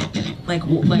like, like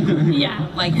Yeah.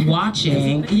 like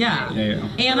watching. Yeah. Yeah.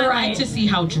 And I Right. like to see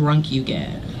how drunk you get.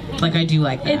 Like I do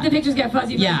like that. The pictures get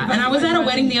fuzzy. Yeah, and I was at a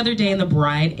wedding the other day, and the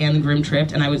bride and the groom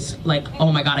tripped, and I was like,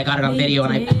 "Oh my god, I got it on They video,"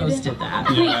 and I did? posted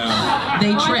that. Yeah.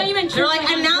 They Oh, I thought tripped. you meant They're tripping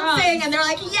like on announcing, drugs. and they're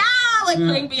like, "Yeah!" Like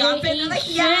playing Beyonce, and they're like,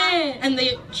 eat "Yeah!" shit. And they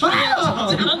tripped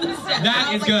down the steps. That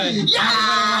I is was good. like, That is Yes! what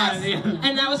I want.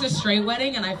 And that was a straight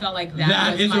wedding, and I felt like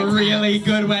That was is my a really text.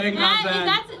 good wedding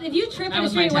content. If you trip That at a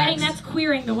was my straight wedding, text. that's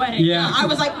queering the wedding. Yeah. I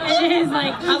was like, It is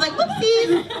like. I was like,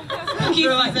 "Whoopsies!"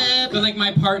 They're like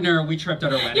my partner, we tripped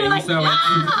at our wedding, You're like, so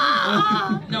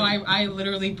 "Ah!" No, I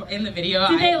literally in the video.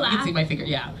 Did they You laugh? can see my finger.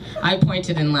 Yeah, I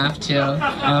pointed and laughed too.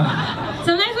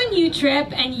 Sometimes when you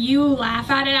trip and you laugh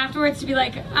at it afterwards to be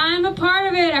like, I'm a part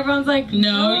of it, everyone's like,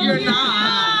 No, you're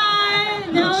not.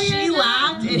 not. No, She you're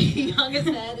laughed not. and he hung his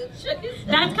head and shook his head.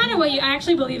 That's kind of what I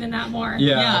actually believe in that more.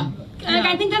 yeah. Like,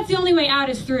 I think that's the only way out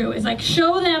is through, is like,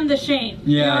 show them the shame.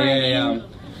 You know Yeah, what I yeah, mean?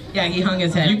 yeah. Yeah, he hung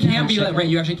his head. You can't and be shook like, it. right,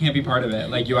 you actually can't be part of it.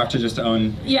 Like, you have to just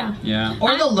own, Yeah. yeah.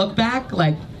 Or the look back,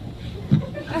 like.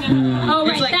 Oh,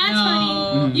 right, It's like, that's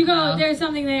no. funny. You go, No. there's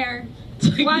something there.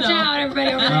 Like, Watch no. out,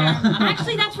 everybody over there.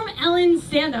 Actually, that's from Ellen's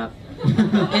stand-up. Is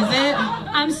it?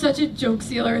 I'm such a joke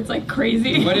stealer, it's like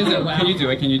crazy. What is it? Can you do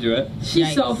it? Can you do it?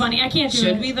 She's so Yikes. funny. I can't do it.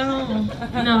 Should we though?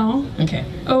 No. Okay.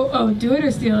 Oh, do it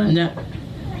or steal it? No.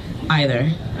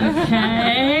 Either.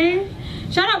 Okay.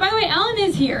 Shout out. By the way, Ellen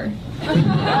is here.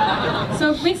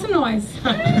 So make some noise.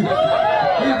 Okay.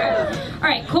 All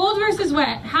right. Cold versus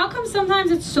wet. How come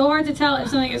sometimes it's so hard to tell if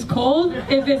something is cold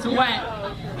if it's wet?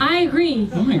 I agree.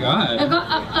 Oh my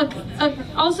god.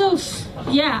 Also,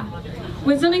 yeah,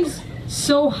 when something's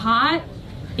so hot,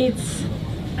 it's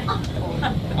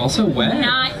Also wet.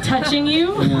 not touching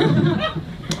you. Yeah.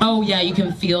 Oh yeah, you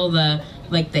can feel the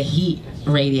like the heat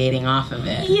radiating off of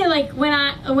it. Yeah, like when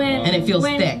and it feels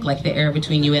thick, like the air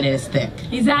between you and it is thick.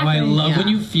 Exactly. Oh, I love when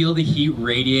you feel the heat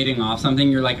radiating off something.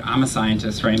 You're like, I'm a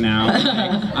scientist right now.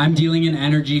 Like, I'm dealing in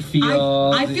energy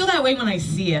fields. I feel that way when I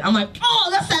see it. I'm like, oh,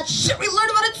 that's that shit we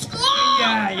learned about at school.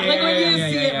 Yeah. Like when you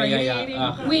see it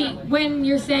radiating. Wait, when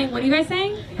you're saying, what are you guys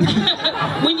saying?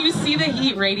 When you see the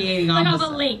heat radiating like off a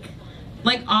lake.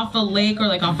 Like off a lake or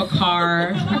like off a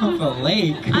car. Off a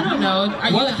lake? I don't know.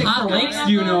 What hot lakes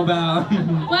do you know about?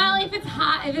 Well, if it's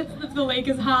hot, if the lake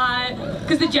is hot,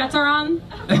 because the jets are on.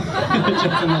 The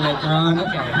jets in the lake are on?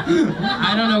 Okay.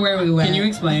 I don't know where we went. Can you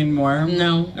explain more?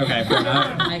 No. Okay, fair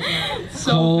enough. I can't.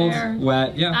 So cold, fair.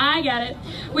 wet, yeah. I get it.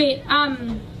 Wait,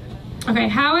 okay,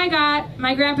 how I got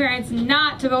my grandparents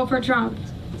not to vote for Trump.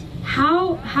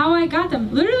 How I got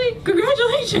them. Literally,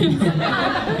 congratulations.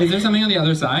 Is there something on the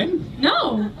other side?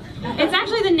 No. It's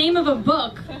actually the name of a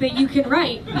book that you can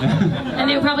write. And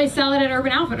they would probably sell it at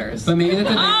Urban Outfitters. But maybe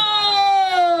that's a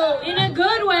Oh! In a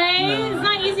good way. No. It's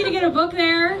not easy to get a book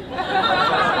there.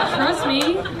 Trust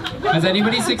me. Has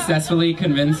anybody successfully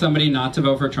convinced somebody not to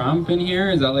vote for Trump in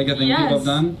here? Is that like a thing people have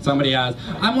done? Somebody has.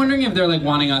 I'm wondering if they're like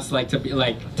wanting us like to be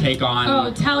like take on.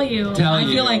 Oh, tell you. I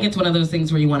feel like it's one of those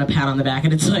things where you want a pat on the back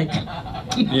and it's like.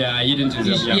 Yeah, you didn't do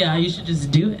that. Yeah, you should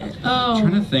just do it. Oh. I'm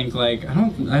trying to think. Like,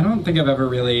 I don't think I've ever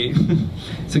really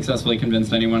successfly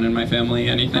convinced anyone in my family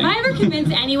anything. Have I ever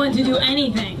convinced anyone to do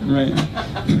anything? Right.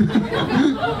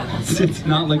 It's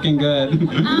not looking good.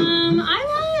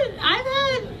 I've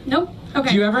had. Nope.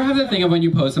 Okay. Do you ever have the thing of when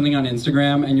you post something on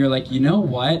Instagram and you're like, you know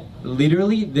what?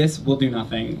 Literally, this will do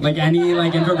nothing. Like any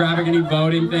like infographic, any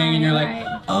voting thing, and you're like,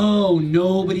 oh,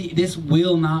 nobody, this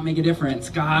will not make a difference.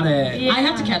 Got it. Yeah. I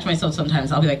have to catch myself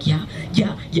sometimes. I'll be like, yeah.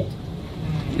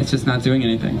 It's just not doing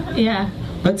anything. Yeah.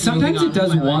 But sometimes it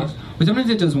does one. But sometimes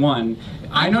it does one.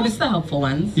 I noticed the helpful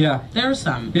ones. Yeah. There are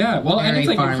some. Yeah. Well, and it's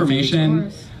like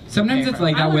information. Sometimes it's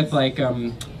like that with like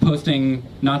posting,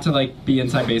 not to like be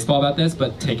inside baseball about this,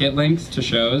 but ticket links to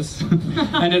shows,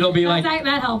 and it'll be like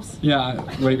that helps. Yeah.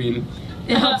 What do you mean?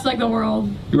 It helps like the world.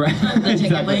 Right. The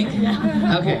ticket link?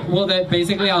 Yeah. Okay. Well, that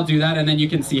basically I'll do that, and then you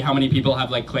can see how many people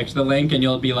have like clicked the link, and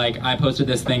you'll be like, I posted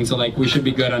this thing, so like we should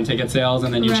be good on ticket sales,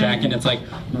 and then you check, and it's like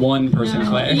one person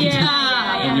clicked. Yeah.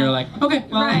 And you're like, okay,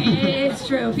 well. Right, it's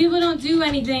true. People don't do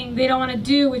anything they don't want to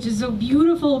do, which is so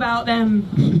beautiful about them.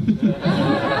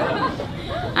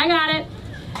 I got it.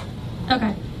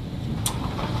 Okay.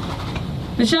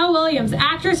 Michelle Williams,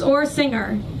 actress or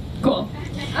singer? Cool.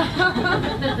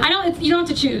 You don't have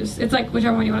to choose. It's like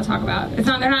whichever one you want to talk about. They're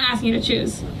not asking you to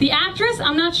choose. The actress,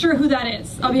 I'm not sure who that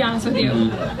is. I'll be honest with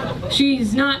you.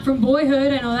 She's not from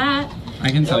Boyhood, I know that.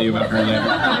 I can tell you about her later.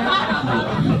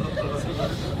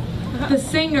 The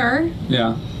singer.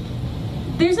 Yeah.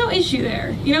 There's no issue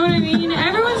there. You know what I mean?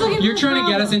 Everyone's looking for You're trying to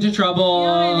get us into trouble. You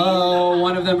know what I mean? Oh,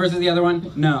 one of them versus the other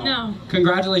one? No. No.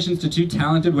 Congratulations to two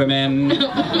talented women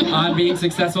on being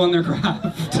successful in their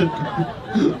craft.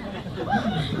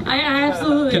 I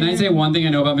absolutely Can I agree. say one thing I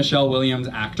know about Michelle Williams,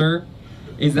 actor?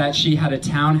 Is that she had a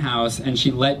townhouse and she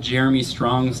let Jeremy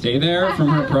Strong stay there from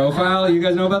her profile. You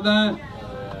guys know about that?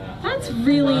 That's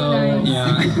really nice.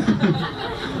 Yeah.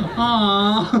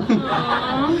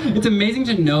 Aww. It's amazing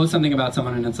to know something about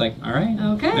someone and it's like, all right.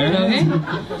 Okay. There it is.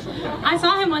 I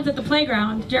saw him once at the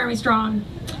playground, Jeremy Strong,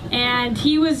 and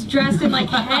he was dressed in like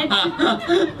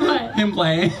what? Him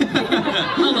playing.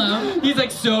 Hello. He's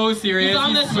like so serious. He's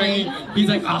on this swinging. He's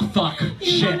like, oh fuck,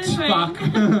 shit, fuck.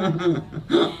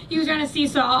 He was trying to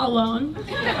seesaw alone.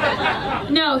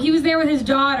 No, he was there with his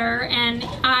daughter, and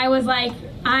I was like,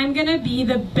 I'm gonna be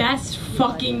the best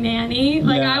fucking nanny.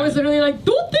 Like I was literally like,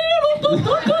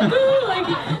 like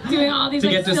doing all these to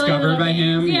like get silly discovered little by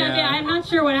him. things. Yeah, I'm not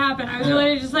sure what happened. I was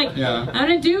literally just like, I'm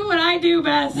gonna do what I do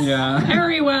best. Yeah.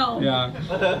 Very well. Yeah.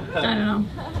 I don't know.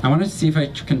 I want to see if I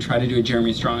can try to do a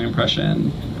Jeremy Strong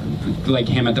impression, like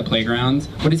him at the playgrounds.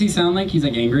 What does he sound like? He's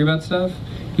like angry about stuff.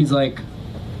 He's like,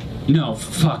 no,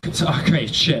 fuck. Okay,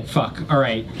 shit, fuck. All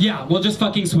right. Yeah, we'll just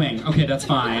fucking swing. Okay, that's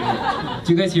fine.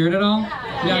 Do you guys hear it at all?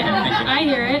 Yeah, Thank you. I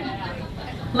hear it.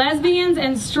 Lesbians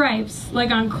and stripes, like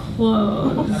on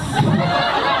clothes.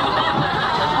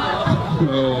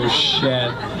 Oh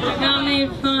shit. I got made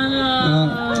fun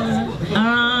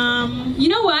of. You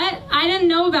know what? I didn't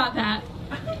know about that.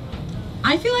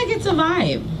 I feel like it's a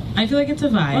vibe.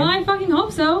 Well, I fucking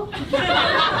hope so. Is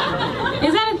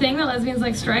that a thing that lesbians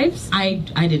like stripes? I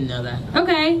didn't know that.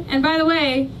 Okay, and by the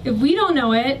way, if we don't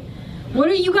know it, what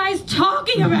are you guys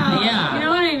talking about? Yeah. You know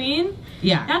what I mean?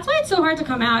 Yeah. That's why it's so hard to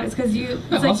come out. It's because it's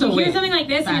like Also, you hear wait. something like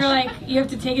this and you're like, you have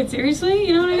to take it seriously.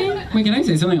 You know what I mean? Wait, can I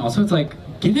say something? Also, it's like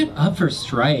give it up for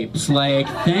stripes. Like,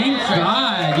 thank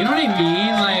God. You know what I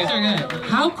mean? Like,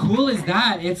 how cool is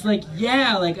that? It's like,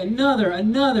 yeah, like another.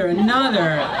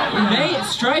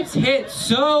 Stripes hit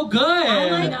so good.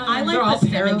 I like the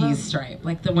 70s stripe.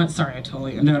 Like the one, sorry, I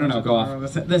totally. No, go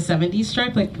off. The 70s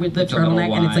stripe, like with the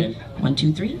turtleneck, and it's like 1,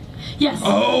 2, 3. Yes.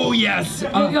 Oh, yes.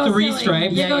 3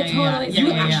 stripes.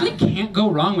 You actually can't go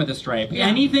wrong with a stripe. Yeah.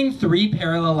 Anything 3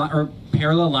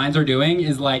 parallel lines are doing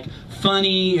is like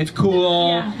funny, it's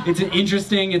cool, it's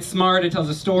interesting, it's smart, it tells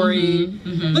a story.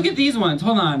 Look at these ones.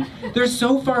 Hold on. They're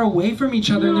so far away from each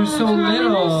other and they're so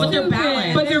little. But they're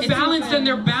balanced. But they're balanced and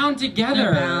they're bound together.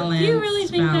 They're balanced. Do you really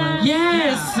think that?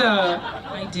 Yes.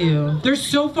 I do. They're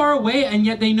so far away and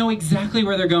yet they know exactly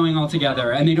where they're going all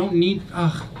together and they don't need.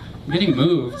 Ugh. I'm getting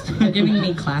moved. They're giving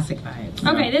me classic vibes.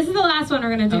 Okay, this is the last one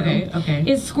we're gonna do. Okay.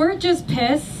 Is squirt just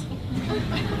piss?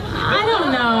 I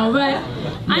don't know, but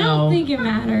I don't think it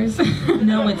matters.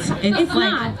 No, it's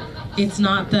like, not. It's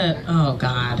not the. Oh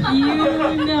God.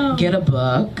 You know. Get a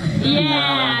book.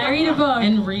 Yeah, read a book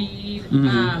and read.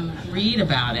 Read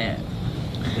about it.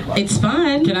 It's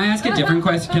fun. Can I ask a different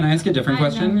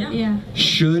question? Yeah.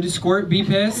 Should squirt be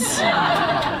piss?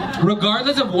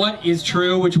 Regardless of what is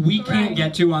true, which we can't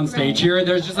get to on stage here,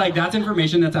 there's just like, that's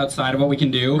information that's outside of what we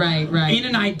can do. Right. In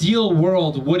an ideal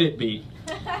world, would it be?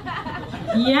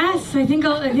 Yes, I think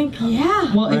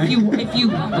yeah. Well, right? if you I think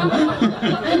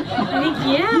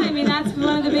yeah. I mean, that's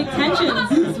one of the big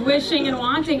tensions. Is wishing and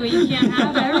wanting, but you can't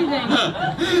have everything.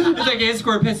 It's like, hey,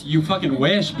 squirt piss. You fucking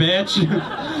wish, bitch.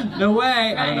 No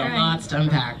way. I don't know. Lots to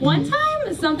unpack. One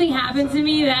time, something happened to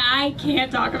me that I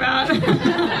can't talk about.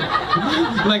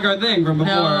 Like our thing from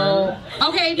before. No.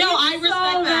 Okay, no, I respect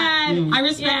so that. bad. I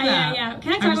respect that. Yeah.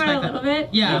 Can I talk about it a little bit?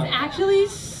 Yeah. It's actually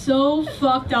so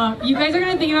fucked up. You guys are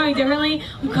gonna think about me differently.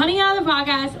 I'm cutting out of the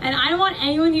podcast, and I don't want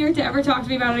anyone here to ever talk to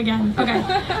me about it again. Okay.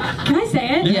 Can I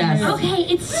say it? Yes. Okay,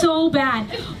 it's so bad.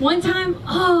 One time,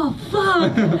 oh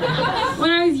fuck.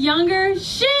 When I was younger,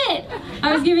 shit,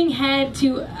 I was giving head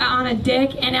on a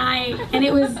dick, and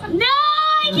it was no,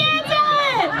 I can't do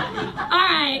it. All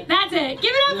right, that's it.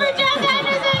 Give it up for Jess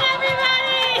Henderson, everybody.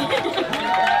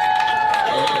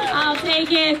 I'll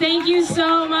take it. Thank you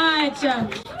so much.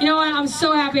 You know what? I'm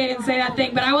so happy I didn't say that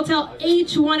thing, but I will tell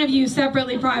each one of you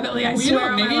separately, privately. I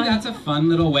swear. Maybe that's a fun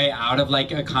little way out of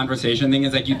like a conversation thing.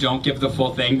 Is like you don't give the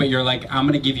full thing, but you're like, I'm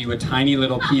gonna give you a tiny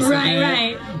little piece of it.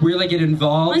 Right. Where like it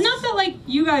involves. Enough that like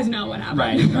you guys know what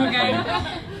happened. Right.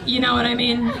 Okay. You know what I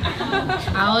mean?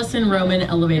 Allison Roman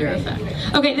elevator effect.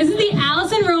 Okay, this is the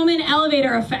Allison Roman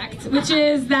elevator effect, which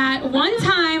is that one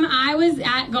time I was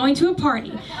going to a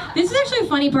party. This is actually a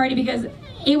funny party because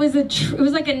it was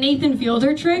like a Nathan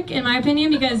Fielder trick, in my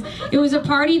opinion, because it was a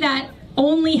party that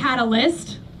only had a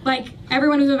list. Like,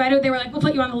 everyone who was invited, they were like, we'll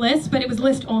put you on the list, but it was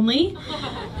list only.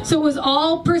 So it was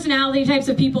all personality types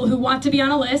of people who want to be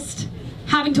on a list,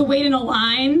 having to wait in a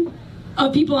line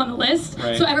of people on the list.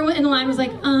 Right. So everyone in the line was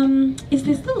like, is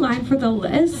this the line for the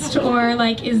list? Or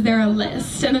like, is there a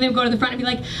list? And then they would go to the front and be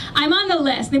like, I'm on the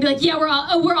list. And they'd be like, yeah, we're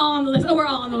all on the list. Oh, we're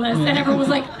all on the list. And everyone was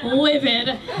like livid.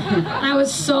 And I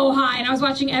was so high and I was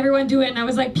watching everyone do it and I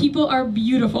was like, people are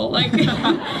beautiful. Like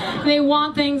they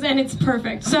want things and it's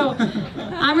perfect. So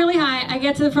I'm really high. I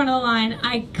get to the front of the line.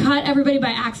 I cut everybody by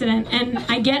accident and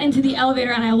I get into the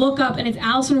elevator and I look up and it's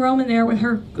Allison Roman there with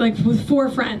her, like with 4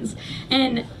 friends.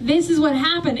 And this is what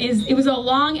happened is it was a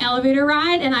long elevator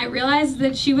ride and I realized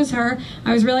that she was her.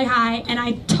 I was really high and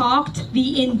I talked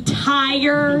the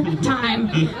entire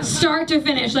time, start to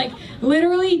finish, like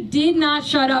literally did not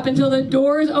shut up until the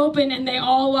doors opened and they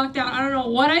all walked out. I don't know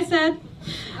what I said.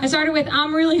 I started with,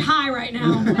 I'm really high right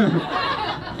now.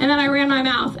 And then I ran my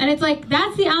mouth. And it's like,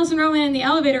 that's the Allison Roman and the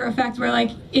elevator effect where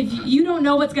like, if you don't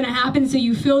know what's gonna happen, so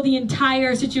you fill the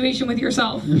entire situation with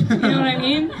yourself. You know what I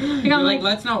mean? Like, I'm like,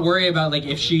 let's not worry about like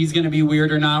if she's gonna be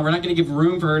weird or not. We're not gonna give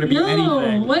room for her to be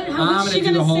anything. What's she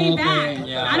gonna say back?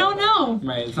 Yeah. I don't know.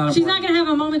 Right, it's not She's not gonna have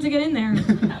a moment to get in there.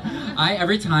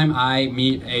 Every time I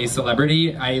meet a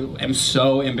celebrity, I am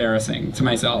so embarrassing to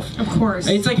myself. Of course.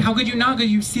 It's like, how could you not?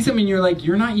 Because you see something and you're like,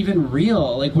 you're not even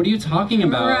real. Like, what are you talking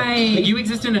about? Right. Like, you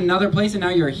exist in another place and now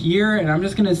you're here and I'm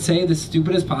just gonna say the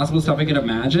stupidest possible stuff I could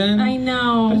imagine. I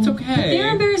know. But it's okay. But they're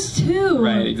embarrassed too.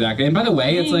 Right, exactly. And by the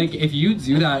way, it's like, if you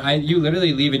do that, you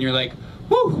literally leave and you're like,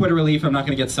 whew, what a relief I'm not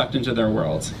going to get sucked into their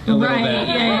world. A little bit.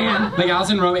 Yeah. Like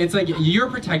Allison Roman, it's like you're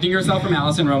protecting yourself from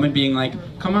Allison Roman being like,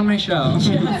 come on my show.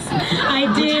 Yes,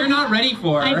 I did. Which you're not ready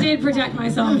for. I did protect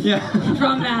myself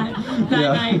from that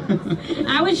night.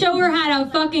 I would show her how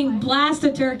to fucking blast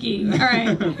a turkey. All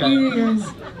right, Okay. you do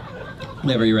yours.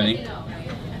 Liv, are you ready?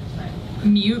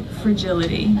 Mute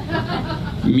fragility.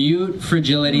 Mute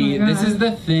fragility. Oh my This God. is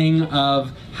the thing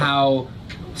of how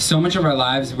so much of our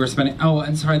lives we're spending. Oh,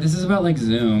 and sorry, this is about like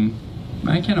Zoom.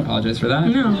 I can't apologize for that.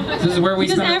 No. This is where we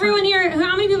Because spend our everyone here,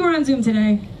 how many people are on Zoom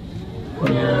today?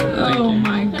 Oh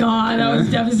my God, that was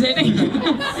devastating.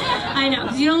 I know,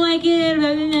 because you don't like it.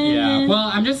 Yeah, well,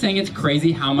 I'm just saying it's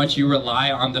crazy how much you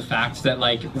rely on the fact that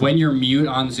like when you're mute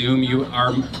on Zoom, you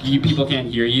people can't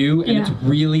hear you, and Yeah. it's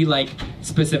really like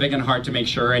specific and hard to make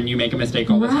sure, and you make a mistake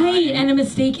all the time. Right, and a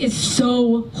mistake is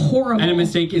so horrible. And a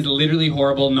mistake is literally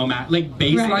horrible. No matter like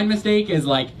baseline Right. mistake is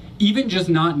like. Even just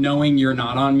not knowing you're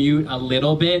not on mute a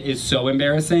little bit is so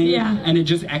embarrassing. Yeah. And it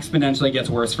just exponentially gets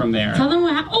worse from there. Tell them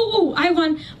what happened. Oh, I have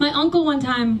one. My uncle one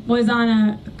time was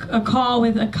on a call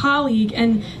with a colleague,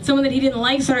 and someone that he didn't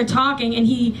like started talking, and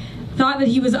he thought that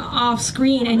he was off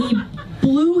screen, and he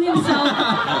blew himself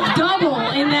double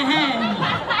in the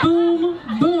head. Boom,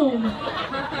 boom.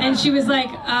 And she was like,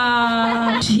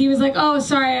 he was like, oh,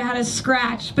 sorry, I had a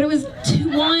scratch. But it was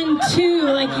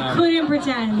 1-2, like you couldn't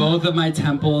pretend. Both of my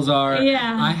temples are.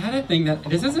 Yeah. I had a thing that,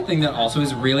 this is a thing that also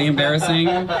is really embarrassing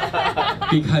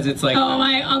because it's like. Oh,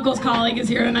 my uncle's colleague is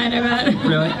here tonight, I bet.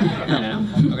 Really? I don't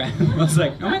know. Okay. I was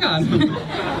like, oh my God.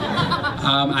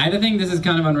 I had a thing, this is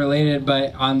kind of unrelated,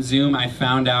 but on Zoom I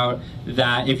found out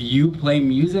that if you play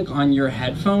music on your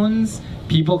headphones,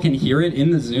 people can hear it in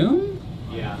the Zoom?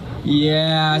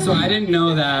 Yeah, so I didn't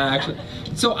know that actually.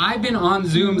 So I've been on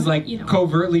Zooms like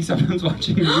covertly sometimes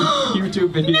watching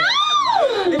YouTube videos.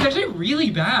 No! It's actually really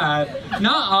bad.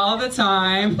 Not all the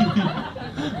time,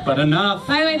 but enough.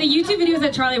 By the way, the YouTube videos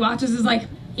that Charlie watches is like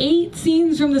 8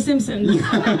 scenes from The Simpsons.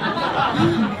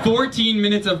 14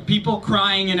 minutes of people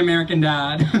crying in American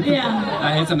Dad. Yeah.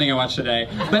 I had something I watched today.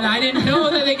 But I didn't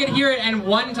know that they could hear it, and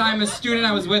one time a student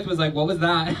I was with was like, what was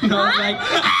that? And I was like,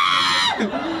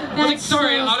 I was like,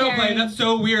 sorry, so autoplay, scary. that's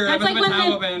so weird. That's I like must have a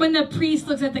tab open. when the priest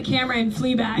looks at the camera in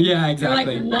Fleabag. Yeah,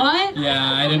 exactly. You're like, what?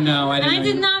 Yeah, I didn't know. And I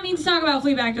did not mean to talk about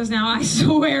Fleabag just now. I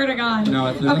swear to God. No,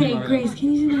 it's okay, Grace,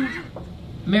 can you do that?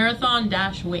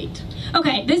 Marathon-weight.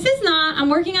 Okay, this is not, I'm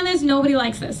working on this, nobody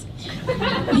likes this.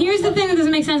 Here's the thing that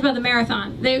doesn't make sense about the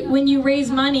marathon. When you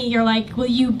raise money, you're like, will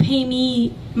you pay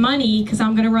me money because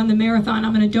I'm going to run the marathon,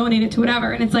 I'm going to donate it to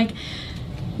whatever. And it's like,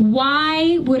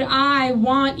 why would I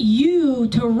want you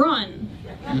to run?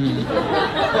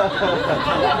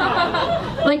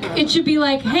 Like, it should be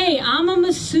like, hey, I'm a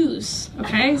masseuse,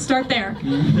 okay? Start there.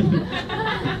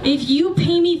 If you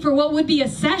pay me for what would be a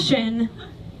session,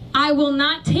 I will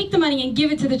not take the money and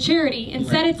give it to the charity.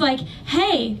 Instead, it's like,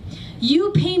 hey,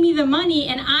 you pay me the money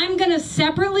and I'm gonna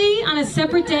separately, on a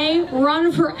separate day,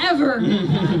 run forever.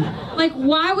 Like,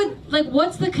 why would, like,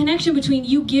 what's the connection between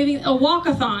you giving a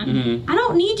walkathon? I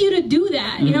don't need you to do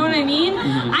that, you know what I mean?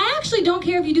 I actually don't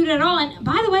care if you do it at all, and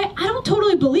by the way, I don't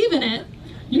totally believe in it.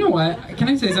 You know what? Can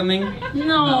I say something?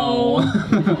 No.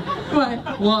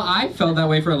 What? Well, I felt that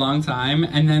way for a long time,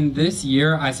 and then this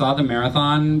year I saw the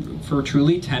marathon for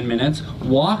truly 10 minutes,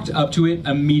 walked up to it,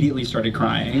 immediately started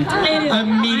crying.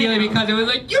 Immediately, because it was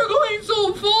like, you're going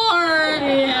so far!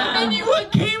 Yeah. And you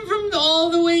came from all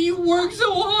the way, you work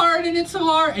so hard, and it's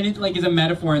hard, and it like is a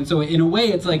metaphor, and so in a way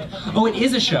it's like, oh, it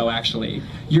is a show, actually.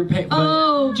 You're do you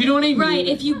know what I mean? Right,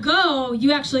 if you go,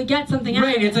 you actually get something out of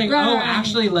it. Right, it's like,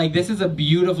 actually, like, this is a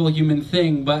beautiful human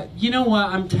thing, but you know what?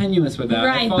 I'm tenuous with that.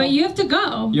 Right, but you have to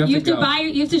go. You have to buy.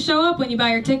 You have to show up when you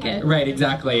buy your ticket. Right,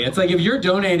 exactly. It's like if you're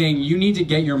donating, you need to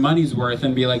get your money's worth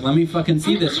and be like, let me fucking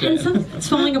see this shit. And something's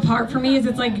falling apart for me is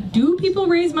it's like, do people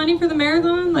raise money for the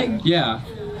marathon? Like, yeah.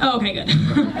 Oh, okay, good.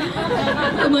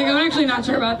 I'm like, I'm actually not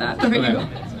sure about that. Okay, you go.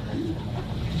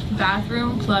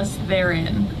 Bathroom plus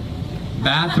therein.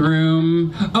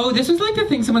 Bathroom. Oh, this was like the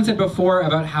thing someone said before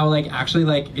about how like actually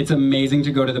like it's amazing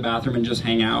to go to the bathroom and just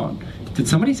hang out. Did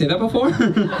somebody say that before?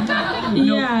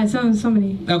 Yeah,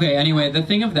 somebody. Okay, anyway, the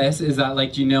thing of this is that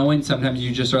like, do you know when sometimes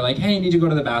you just are like, hey, I need to go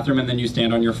to the bathroom, and then you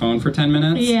stand on your phone for 10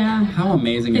 minutes? Yeah. How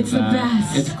amazing is that? It's the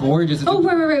best. It's gorgeous. Oh,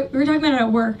 right. We were talking about it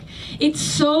at work. It's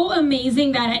so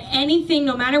amazing that at anything,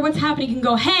 no matter what's happening, you can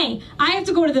go, hey, I have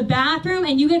to go to the bathroom,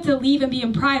 and you get to leave and be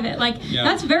in private. Like,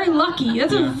 that's very lucky.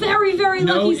 That's a very, very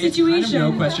lucky situation. It's kind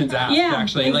of no questions asked,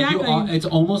 actually. Exactly. Like, it's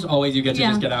almost always you get to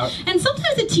just get out. And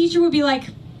sometimes the teacher would be like,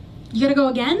 you gotta go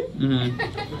again?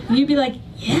 And you'd be like,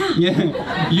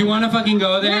 yeah. You want to fucking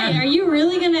go there? Right. Are you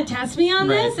really gonna test me on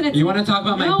this? And it's you want to talk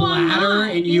about my bladder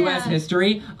in U.S.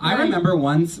 history? I Right. remember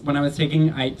once when I was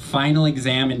taking a final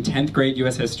exam in 10th grade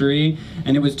U.S. history,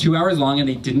 and it was 2 hours long, and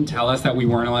they didn't tell us that we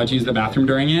weren't allowed to use the bathroom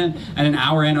during it. And an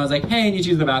hour in, I was like, hey, I need to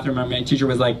use the bathroom. And my teacher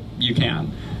was like, you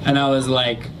can. And I was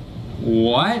like,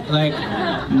 what? Like,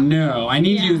 no, I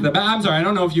need to use the bathroom. I'm sorry, I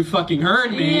don't know if you fucking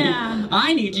heard me. Yeah.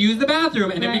 I need to use the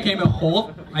bathroom. And it became a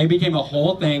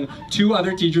whole thing. 2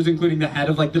 other teachers, including the head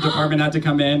of like the department, had to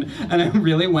come in. And I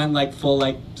really went like full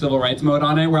like civil rights mode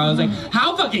on it, where I was like,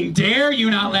 how fucking dare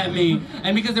you not let me?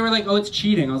 And because they were like, oh, it's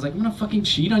cheating. I was like, I'm gonna fucking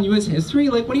cheat on U.S. history?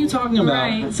 Like, what are you talking about?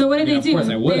 Right. So what did they do? Of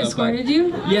course I would have. They escorted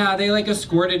you? Yeah, they like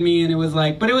escorted me, and it was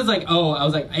like, but it was like, oh, I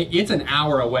was like, it's an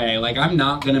hour away. Like, I'm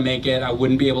not gonna make it. I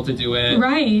wouldn't be able to do it.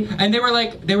 Right. And they were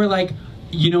like,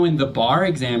 you know, in the bar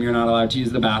exam, you're not allowed to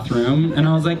use the bathroom. And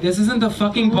I was like, this isn't the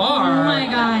fucking bar. Oh my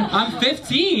God. I'm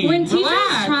 15. When teachers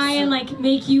Relax. try and like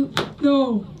make you,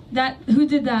 no, that, who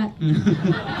did that?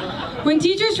 When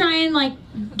teachers try and like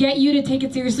get you to take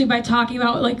it seriously by talking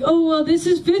about like, oh, well, this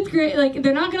is 5th grade. Like,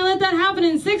 they're not going to let that happen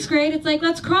in 6th grade. It's like,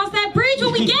 let's cross that bridge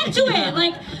when we get to it.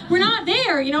 Like, we're not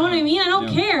there. You know what I mean? I don't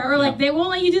care. Or like, they won't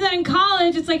let you do that in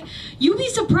college. It's like, you'd be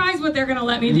surprised what they're going to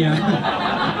let me do.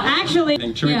 Actually.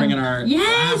 Should we bring in our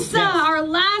Yes, our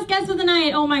last guest of the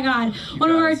night. Oh my God. One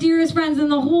of our dearest friends in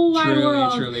the whole wide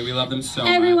world. Truly. We love them so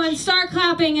much. Everyone start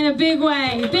clapping in a big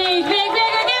way. Big, big, bigger.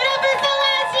 Give it up for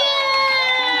Celestia!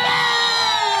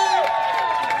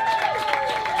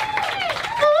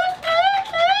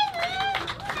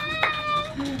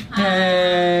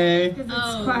 Hey. Because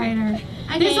it's quieter.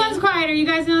 This one's quieter. You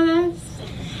guys know this?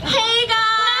 Hey guys!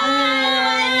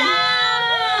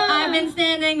 I've been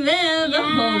standing there the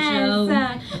whole show.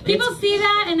 People see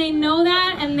that and they know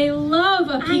that and they love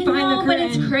a peek behind the curtain. But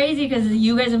it's crazy because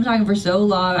you guys have been talking for so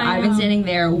long. I've been standing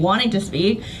there wanting to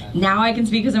speak. Now I can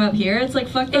speak because I'm up here. It's like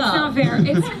fucked up. It's not fair.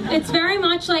 It's very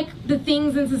much like the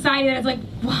things in society that it's like,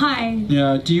 why?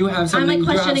 Yeah. Do you have something? I'm like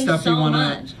questioning do you have stuff so you wanna...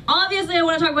 much. Obviously, I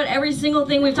want to talk about every single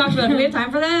thing we've talked about. Do we have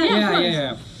time for that?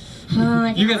 Yeah.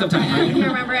 You guys have time, right? I can't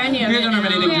remember any of it. You guys don't have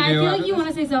anything to do. I feel like you want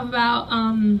to say stuff about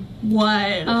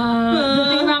what? The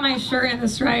thing about my shirt and the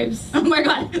stripes. Oh my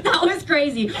God, that was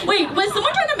crazy. Wait, was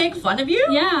someone trying to make fun of you?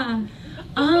 Yeah.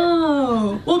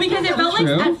 Oh. Well, because it felt like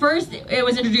at first it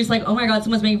was introduced like, oh my God,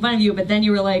 someone's making fun of you, but then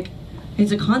you were like,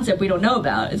 it's a concept we don't know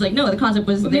about. It's like, no, the concept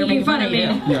was they were making fun of you.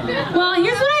 Yeah. Well,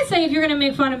 here's what I say if you're gonna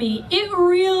make fun of me. It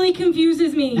really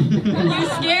confuses me. You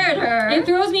scared her. It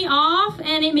throws me off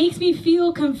and it makes me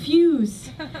feel confused.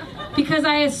 Because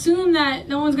I assume that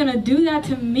no one's gonna do that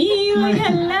to me. Like,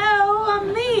 hello,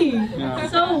 I'm me. Yeah.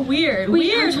 So weird.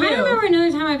 Wait, I'm trying to remember another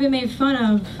time I've been made fun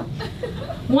of.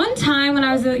 One time when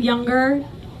I was younger,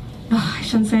 I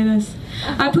shouldn't say this.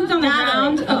 I pooped on the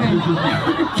ground. Okay.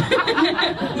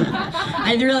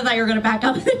 I really thought you were going to back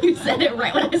up and then you said it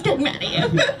right when I was getting mad at you.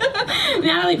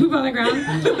 Natalie pooped on the ground.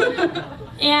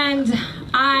 And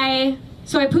I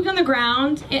pooped on the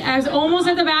ground. I was almost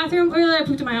at the bathroom. Really, I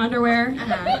pooped in my underwear.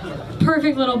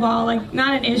 Perfect little ball. Like,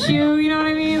 not an issue, you know what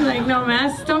I mean? Like, no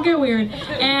mess. Don't get weird.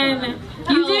 And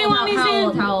you didn't want me to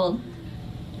say... How old?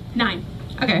 9.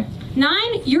 Okay.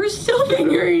 9? You're still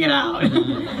figuring it out.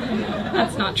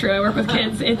 That's not true. I work with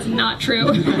kids. It's not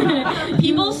true.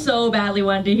 People so badly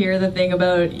wanted to hear the thing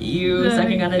about you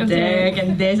sucking on a dick,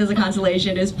 and this as a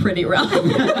consolation is pretty rough.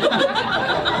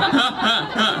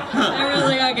 I was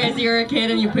like, okay, so you're a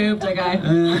kid and you pooped, okay.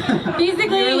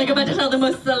 Basically, you're like about to tell the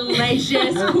most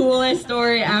salacious, coolest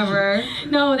story ever.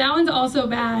 No, that one's also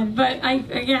bad, but I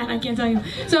can't tell you.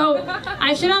 So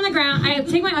I shit on the ground. I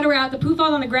take my underwear out. The poop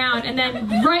falls on the ground, and then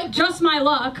just my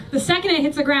luck, the second it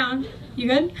hits the ground. You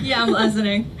good? Yeah, I'm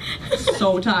listening.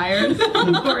 So tired. Of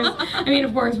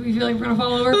course, we feel like we're gonna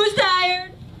fall over. Who's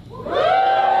tired?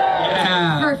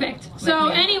 Yeah. Perfect. So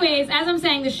anyways, as I'm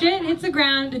saying, the shit hits the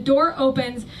ground, the door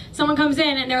opens, someone comes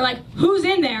in and they're like, who's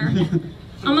in there?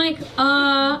 I'm like, and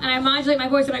I modulate my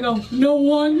voice and I go, no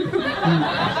one.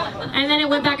 And then it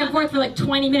went back and forth for like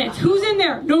 20 minutes. Who's in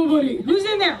there? Nobody. Who's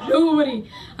in there? Nobody.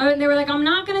 And they were like, I'm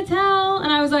not gonna tell.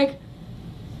 And I was like,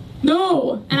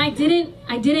 no. And I didn't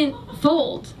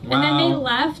fold. Wow. And then they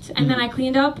left, and then I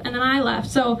cleaned up, and then I left.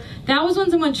 So that was when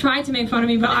someone tried to make fun of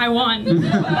me, but I won.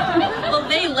 Well,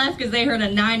 they left because they heard a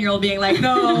 9-year-old being like,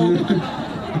 no.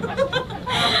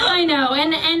 I know.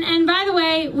 And by the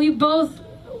way, we both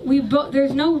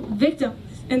there's no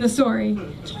victims in the story.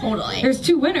 Totally. There's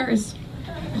 2 winners.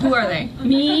 Who are they?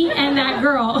 Me and that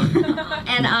girl.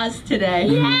 And us today.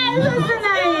 Yes, that's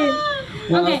tonight.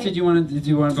 What else did you want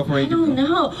before you I don't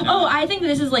know. Oh, I think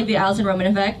this is like the Alison Roman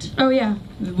effect. Oh, yeah.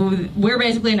 We're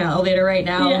basically in an elevator right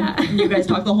now. Yeah. You guys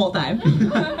talk the whole time.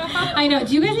 I know.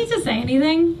 Do you guys need to say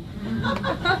anything?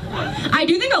 I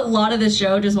do think a lot of this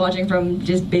show, just watching from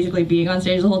just basically being on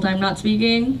stage the whole time, not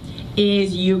speaking,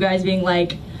 is you guys being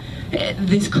like,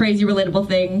 this crazy relatable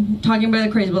thing, talking about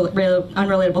the crazy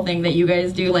unrelatable thing that you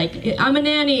guys do. Like, I'm a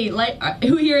nanny. Like,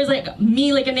 who here is like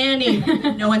me, like a nanny?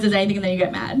 No one says anything, and then you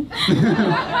get mad.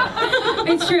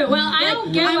 It's true. Well, I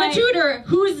don't get. I'm a tutor.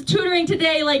 Who's tutoring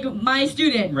today? Like my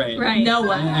student. Right. No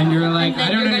one. And you're like, and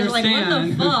I don't you guys understand. Are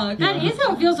like, what the fuck? That is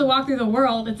how it feels to walk through the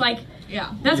world. It's like.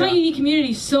 Yeah. That's why you need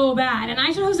community so bad. And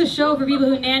I should host a show for people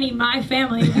who nanny my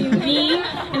family. It'd be me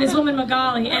and this woman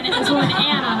Magali and this woman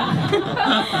Anna.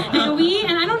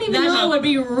 and I don't even know. That show would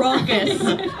be raucous.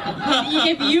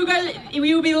 If you guys,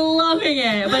 we would be loving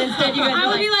it. But instead you guys I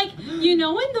would be like, you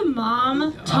know when the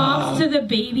mom talks to the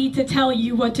baby to tell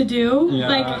you what to do? Yeah.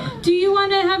 Like, do you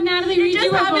want to have Natalie read you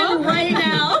a book? It right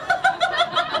now.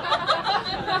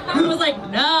 I was like,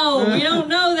 no, we don't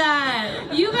know that.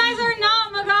 You guys are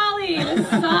not Magali. This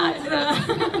sucks.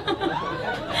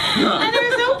 And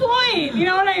there's no point. You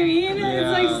know what I mean? Yeah.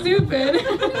 It's like stupid.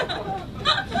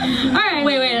 All right.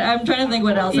 Wait. I'm trying to think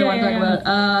what else I want to talk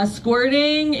about.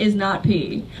 Squirting is not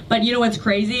pee. But you know what's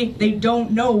crazy? They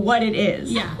don't know what it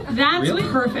is. Yeah. That's Really?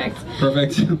 Perfect.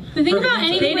 Perfect. The thing about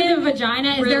anything with a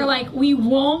vagina is they're like, we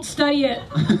won't study it.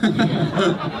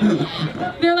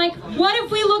 They're like, what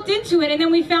if we looked into it and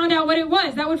then we found out what it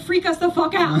was? That would freak us the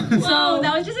fuck out. So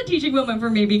that was just a teaching moment for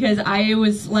me because I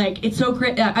was like, it's so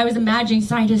I was imagining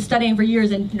scientists studying for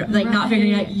years and like not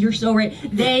figuring out. You're so right.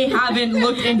 They haven't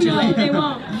looked into it. They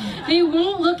won't. They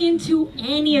won't look into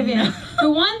any of it. The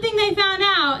one thing they found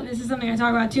out, and this is something I talk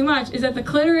about too much, is that the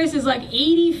clitoris is like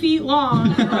 80 feet long,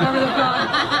 or whatever the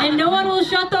fuck, and no one will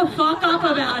shut the fuck up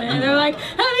about it. And they're like,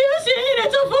 have you seen?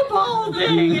 It's a football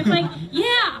thing. It's like,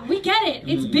 yeah, we get it.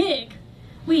 It's big.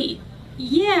 Wait.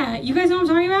 Yeah, you guys know what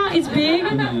I'm talking about? It's big.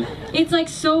 It's like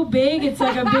so big. It's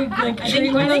like a big like tree.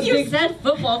 I think you said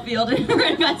football field and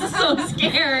I got so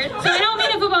scared. So I don't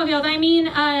mean a football field. I mean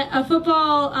a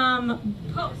football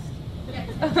post.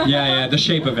 Yeah, the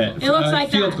shape of it. It looks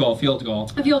like field that. goal. A field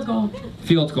goal.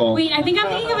 Field goal. Wait, I think I'm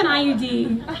thinking of an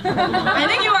IUD. I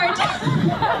think you are too.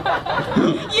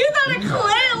 You thought a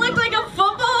clit looked like a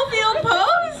football field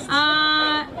post?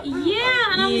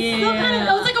 Yeah, and I'm still kind of.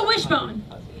 It was like a wishbone.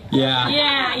 Yeah.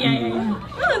 Yeah.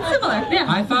 Oh, it's similar. Yeah.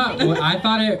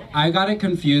 I got it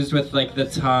confused with like the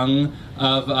tongue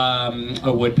of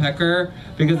a woodpecker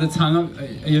because the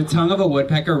tongue of a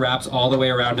woodpecker wraps all the way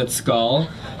around its skull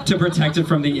to protect it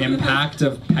from the impact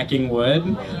of pecking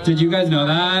wood. Did you guys know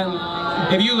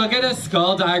that? If you look at a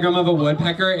skull diagram of a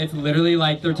woodpecker, it's literally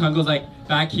like their tongue goes like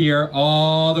back here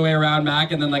all the way around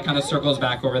back and then like kind of circles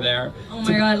back over there. Oh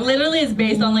my god, literally it's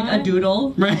based on like a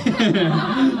doodle. Right.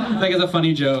 Like it's a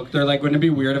funny joke. They're like, wouldn't it be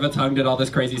weird if a tongue did all this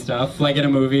crazy stuff like in a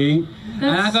movie? And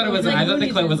I thought I thought the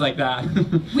clip was like that.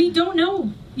 We don't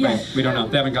know yet. Right. We don't know.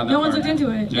 They haven't gone that No far. one's looked into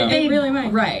it. Yeah. They really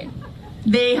might. Right.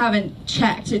 They haven't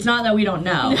checked. It's not that we don't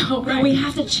know. No, right. We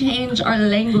have to change our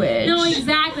language. No,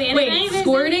 exactly. And wait,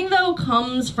 squirting though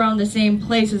comes from the same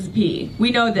place as pee.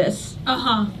 We know this.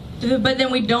 But then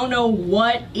we don't know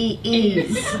what it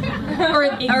is.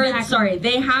 or sorry,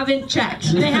 they haven't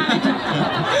checked. They haven't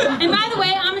checked. And by the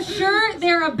way, I'm sure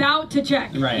they're about to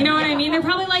check. Right. You know what I mean? They're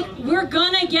probably like, we're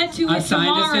gonna get to it A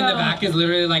scientist tomorrow. in the back is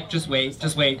literally like, just wait. Fuck.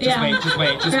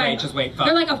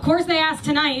 They're like, of course they asked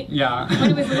tonight. Yeah. When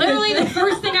it was literally the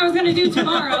first thing I was gonna do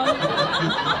tomorrow.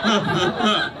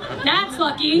 That's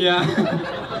lucky. Yeah.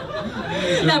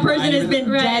 That person has been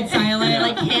dead silent and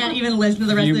like can't even listen to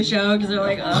the rest of the show because they're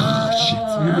like, oh.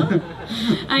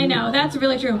 I know, that's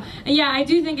really true. And yeah, I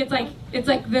do think it's like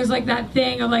there's like that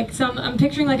thing of like I'm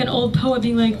picturing like an old poet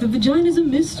being like, the vagina's a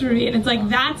mystery, and it's like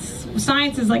that's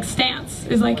science's like stance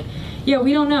is like, yeah,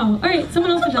 we don't know. All right,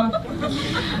 someone else can talk.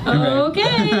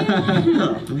 Okay.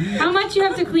 How much you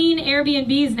have to clean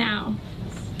Airbnbs now?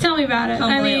 Tell me about it.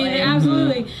 Completely. I mean,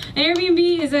 absolutely. An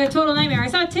Airbnb is a total nightmare. I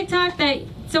saw a TikTok that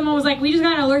someone was like, we just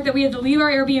got an alert that we had to leave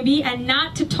our Airbnb and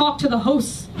not to talk to the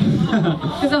hosts.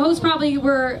 Because the hosts probably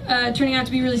were turning out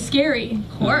to be really scary.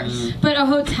 Of course. But a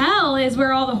hotel is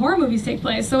where all the horror movies take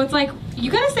place. So it's like,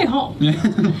 you gotta stay home.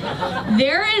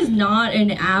 There is not an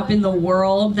app in the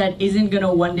world that isn't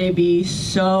gonna one day be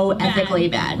so ethically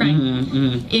bad. Right.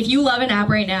 If you love an app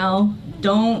right now,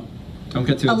 don't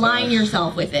get too align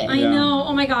yourself with it. I know.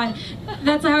 Oh my god.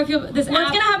 That's how I feel. What's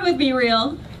gonna happen with Be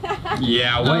Real?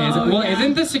 Yeah, what is it? Well,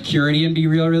 isn't the security in Be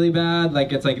Real really bad?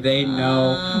 Like, it's like they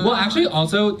know. Well, actually,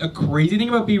 also, a crazy thing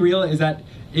about Be Real is that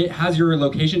it has your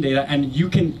location data and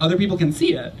other people can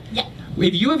see it. Yeah.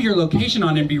 if you have your location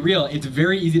on and Be Real, it's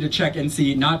very easy to check and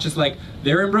see, not just like,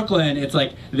 they're in Brooklyn, it's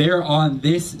like, they're on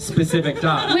this specific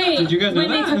dot. Wait, did you guys know when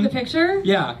that? they took the picture?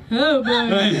 Yeah. Oh, boy.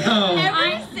 I know.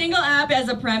 Every single app as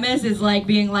a premise is like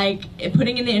being like,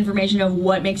 putting in the information of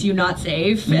what makes you not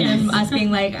safe, and then us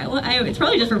being like, it's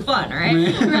probably just for fun, right?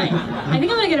 Right. I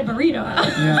think I'm gonna get a burrito.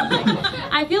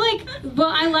 I feel like,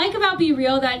 well, I like about Be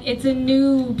Real that it's a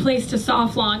new place to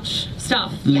soft launch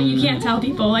stuff that you can't tell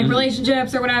people, like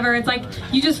relationships or whatever. It's like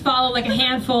you just follow like a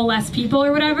handful less people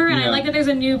or whatever, and I like that there's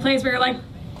a new place where you're like,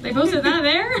 they posted that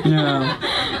there?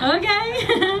 Yeah.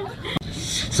 Okay.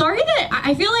 Sorry that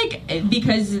I feel like,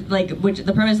 because like, which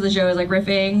the premise of the show is like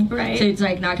riffing, right? So it's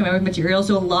like not coming up with material,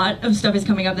 so a lot of stuff is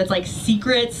coming up that's like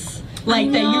secrets,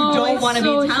 like that you don't want to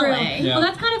so be telling. Well,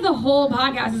 that's kind of the whole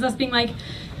podcast, is us being like,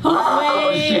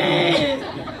 oh shit,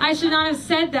 I should not have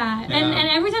said that. And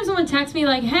every time someone texts me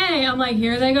like, hey, I'm like,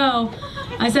 here they go.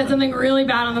 I said something really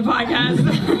bad on the podcast.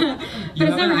 But You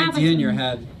it's have never an happened idea to in me. your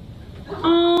head.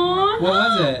 Aww. What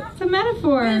was it? It's a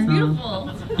metaphor. It's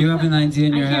beautiful. You have an idea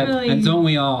in your head, and don't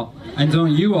we all? And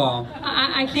don't you all?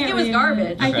 I think it can't was read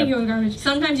garbage. I think it was garbage.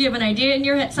 Sometimes you have an idea in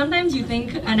your head. Sometimes you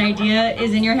think an idea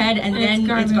is in your head, and then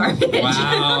it's garbage.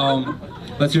 Wow.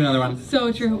 Let's do another one.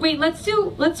 So true. Wait, let's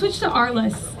switch to our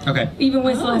list. Okay. Even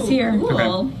with us here. Cool.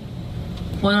 Okay.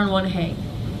 One-on-one hang.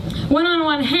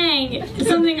 One-on-one hang is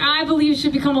something I believe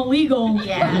should become illegal.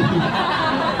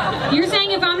 Yeah. You're saying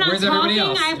if I'm not Where's everybody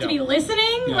talking, else? I have to be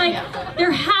listening? Yeah. Like,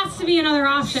 there has to be another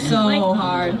option. So like,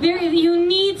 hard. You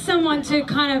need someone to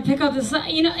kind of pick up the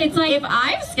slack. You know, it's like, if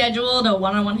I've scheduled a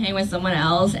one-on-one hang with someone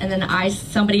else, and then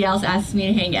somebody else asks me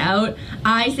to hang out,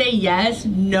 I say yes,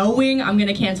 knowing I'm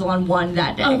gonna cancel on one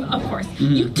that day. Of course.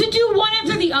 To do one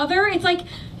after the other, it's like,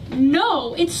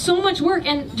 no, it's so much work.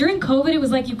 And during COVID, it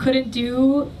was like you couldn't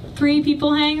do 3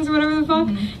 people hangs or whatever the fuck.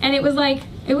 And it was like,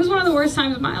 it was one of the worst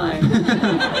times of my life.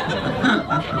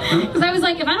 Because I was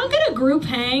like, if I don't get a group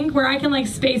hang where I can like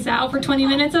space out for 20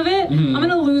 minutes of it, I'm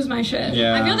gonna lose my shit.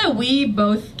 Yeah. I feel that we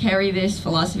both carry this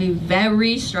philosophy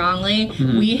very strongly.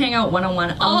 We hang out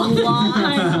one-on-one a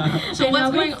lot. So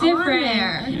what's going on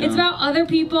there? It's about other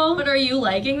people. But are you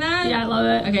liking that? Yeah, I love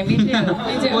it. Okay, me too. Me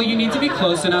too. Well, you need to be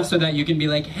close enough so that you can be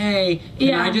like, hey,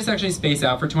 can I just actually space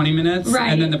out for 20 minutes?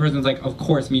 Right. And then the person's like, of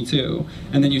course, me too.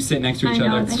 And then you sit next to each I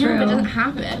know, other. it's I know, true. but it doesn't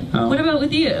happen. Oh. What about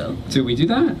with you? Do we do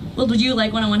that? Well, did you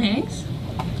like one-on-one hangs?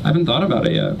 I haven't thought about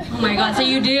it yet. Oh my god, so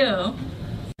you do?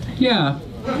 Yeah.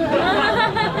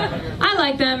 I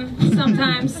like them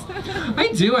sometimes.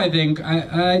 I do, I think.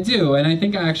 I do. And I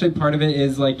think actually part of it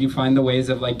is like you find the ways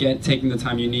of like taking the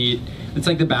time you need. It's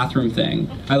like the bathroom thing.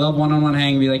 I love one-on-one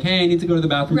hang, be like, hey, I need to go to the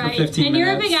bathroom for 15 and minutes.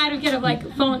 you're a big advocate of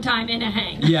like phone time in a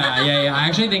hang. Yeah. I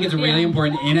actually think it's really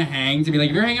important in a hang to be like,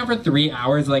 if you're hanging out for 3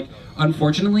 hours, like,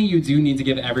 unfortunately, you do need to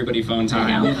give everybody phone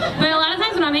time. But a lot of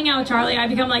times when I'm hanging out with Charlie, I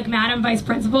become like Madam Vice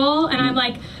Principal, and I'm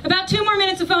like, about 2 more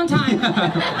minutes of phone time.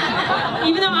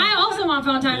 Even though I also want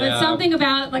phone time, but something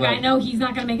about, like, I know he's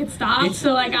not going to make it stop,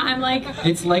 so, like, I'm like...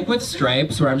 It's like with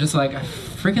Stripes, where I'm just like, I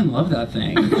freaking love that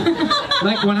thing.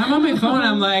 Like, when I'm on my phone,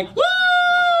 I'm like,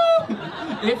 woo!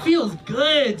 It feels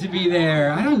good to be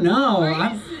there. I don't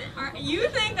know. You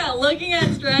think that looking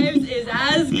at Stripes is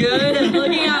as good as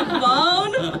looking at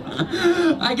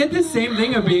phone? I get the same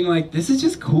thing of being like, this is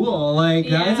just cool. Like,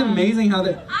 that is amazing how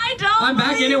that... I'm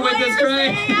back in it with the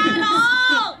Stripes.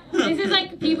 This is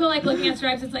like people like looking at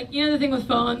Stripes. It's like, you know, the thing with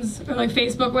phones or like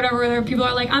Facebook, whatever, where people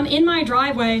are like, I'm in my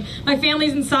driveway, my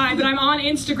family's inside, but I'm on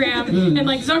Instagram, and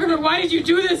like, Zuckerberg, why did you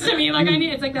do this to me? Like,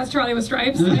 it's like, that's Charlie with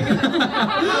Stripes.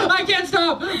 I can't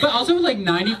stop. But also, like,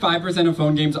 95% of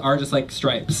phone games are just like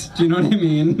Stripes. Do you know what I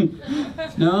mean?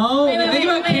 No? Think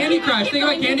about Candy Crush. Think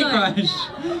about Candy Crush.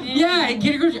 Yeah,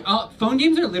 Candy Crush. Phone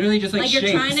games are literally just like you're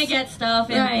shapes. trying to get stuff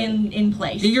in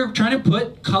place. You're trying to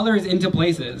put colors into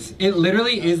places. It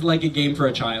literally is like a game for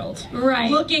a child. Right.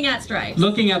 Looking at Stripes.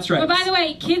 Looking at Stripes. But by the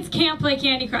way, kids can't play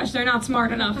Candy Crush. They're not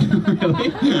smart enough.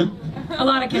 Really? A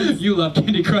lot of kids. You love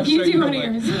Candy Crush. You so do you're one of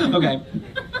like- yours. Okay.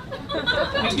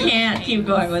 I can't keep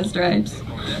going with Stripes.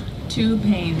 2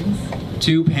 pains.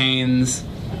 2 pains.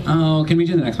 Oh, can we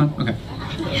do the next one? Okay.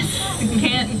 Yes. You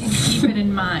can't keep it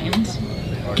in mind.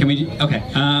 Can we do, okay.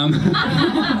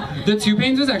 The 2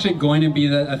 pains is actually going to be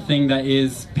a thing that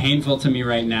is painful to me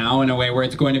right now in a way where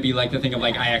it's going to be like the thing of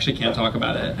like, I actually can't talk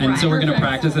about it. And so we're going to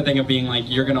practice the thing of being like,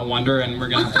 you're going to wonder and we're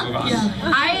going to have to move on.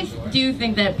 I do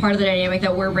think that part of the dynamic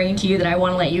that we're bringing to you that I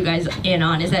want to let you guys in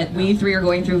on is that we 3 are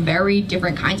going through very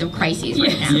different kinds of crises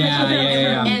right now.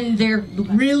 Yeah. And they're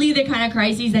really the kind of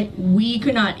crises that we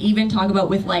could not even talk about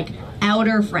with like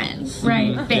outer friends.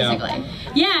 Right. Basically.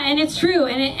 Yeah, and it's true.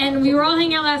 And we were all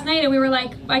hanging out last night, and we were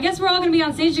like, I guess we're all going to be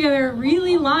on stage together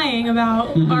really lying about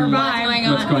our vibe.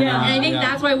 What's going on. And I think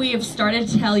that's why we have started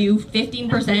to tell you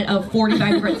 15% of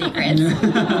 45 different secrets.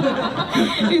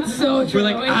 It's so true.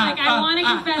 We're like, I want to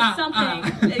confess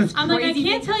something. It's I'm like, I crazy.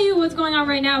 can't tell you what's going on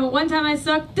right now, but one time I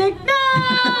sucked dick. No!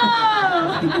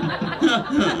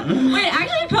 Wait,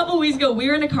 actually a couple weeks ago, we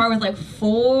were in a car with like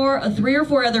 3 or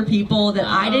 4 other people that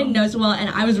I didn't know so well, and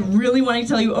I was really wanting to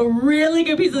tell you a really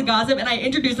good piece of gossip, and I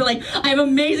introduced it like, I have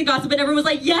amazing gossip, and everyone was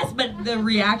like, yes, but the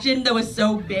reaction that was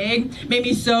so big made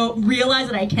me so realize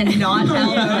that I cannot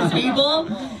tell those people.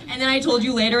 And then I told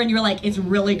you later, and you were like, "It's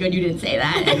really good you didn't say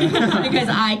that," because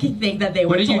I could think that they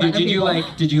would. What did you do?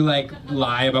 Did you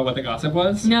lie about what the gossip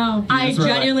was? No. I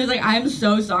genuinely was like, "I'm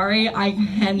so sorry. I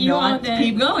cannot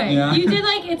keep going." Yeah. You did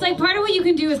it's like part of what you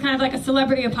can do is kind of like a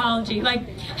celebrity apology. Like,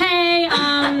 hey,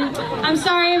 I'm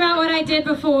sorry about what I did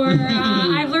before.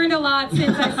 I've learned a lot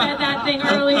since I said that thing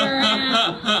earlier.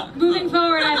 And moving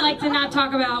forward, I'd like to not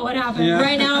talk about what happened. Yeah.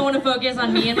 Right now, I want to focus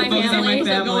on me and my family.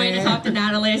 So going to talk to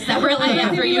Natalie separately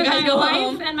after you guys go my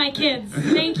home. wife and my kids.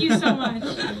 Thank you so much.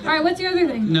 All right, what's your other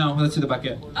thing? No, let's do the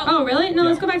bucket. Oh, really? No,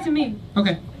 let's go back to me.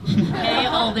 Okay. Hey,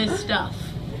 all this stuff.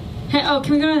 Hey,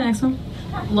 can we go to the next one?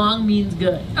 Long means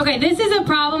good. Okay, this is a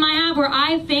problem I have where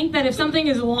I think that if something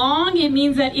is long, it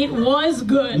means that it was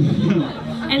good.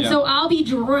 And so I'll be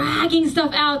dragging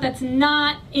stuff out that's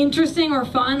not interesting or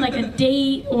fun, like a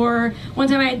date, or one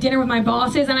time I had dinner with my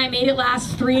bosses and I made it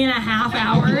last 3.5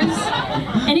 hours.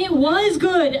 And it was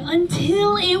good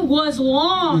until it was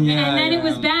long. And then it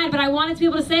was bad, but I wanted to be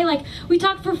able to say, like, we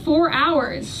talked for 4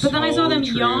 hours. But then I saw them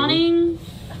yawning.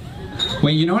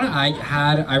 Wait, you know what I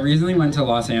had? I recently went to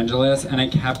Los Angeles and I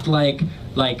kept like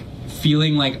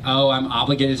feeling like, oh, I'm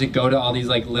obligated to go to all these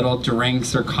like little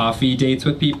drinks or coffee dates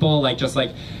with people, like just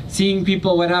like seeing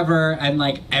people, whatever, and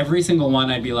like every single one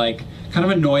I'd be like kind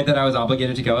of annoyed that I was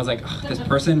obligated to go. I was like, oh, this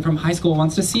person from high school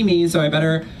wants to see me, so I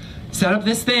better set up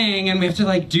this thing, and we have to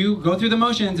like go through the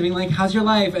motions and be like, how's your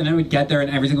life? And I would get there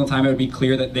and every single time it would be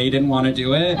clear that they didn't want to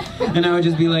do it, and I would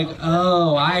just be like,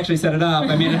 oh, I actually set it up,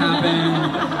 I made it happen,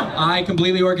 I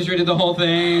completely orchestrated the whole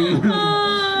thing.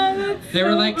 They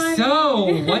were like,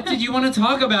 so, what did you want to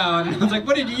talk about? And I was like,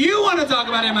 what did you want to talk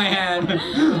about in my head?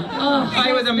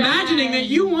 I was imagining that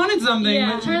you wanted something.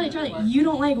 Yeah. But Charlie, you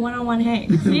don't like one-on-one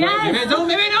hangs. Yes. Maybe I don't.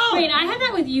 Wait, I had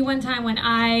that with you one time when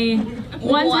I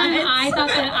thought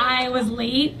that I was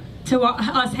late to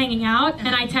us hanging out,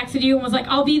 and I texted you and was like,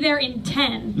 I'll be there in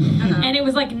 10. And it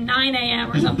was like 9 a.m.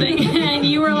 or something. And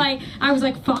you were like, I was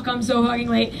like, fuck, I'm so fucking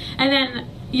late. And then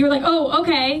you were like, oh,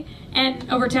 okay.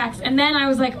 And over text, and then I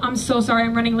was like, I'm so sorry,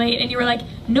 I'm running late, and you were like,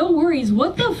 no worries,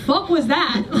 what the fuck was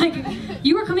that? Like,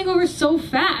 you were coming over so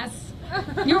fast.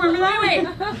 You remember that? Wait,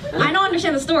 I don't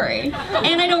understand the story,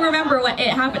 and I don't remember it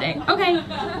happening. Okay.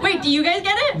 Wait, do you guys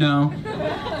get it? No.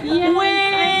 Yes,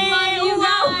 Wait, I love you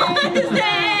guys. what was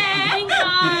that? Thank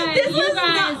God. This you was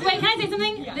guys. not- Wait, can I say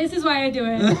something? Yeah. This is why I do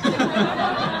it.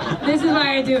 This is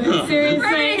why I do it. Seriously.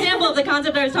 Perfect example of the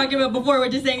concept I was talking about before,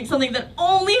 which is saying something that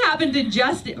only happened to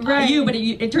just you, but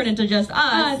it turned into just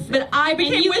us. But I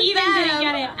became and you with even them. didn't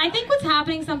get it. I think what's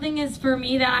happening, something is for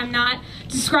me that I'm not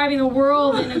describing the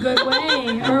world in a good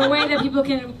way, or a way that people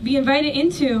can be invited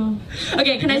into.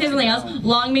 Okay, can I say something else?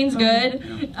 Long means good.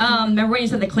 Remember when you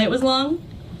said the clit was long?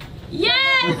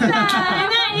 Yes! And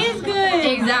that is good.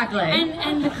 Exactly.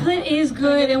 And the clit is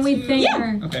good, and we thank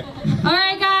her. Okay. All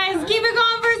right, guys, keep it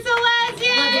going for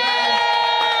Celeste.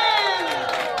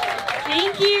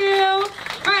 Thank you.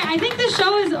 All right, I think the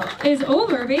show is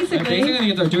over, basically. Basically, I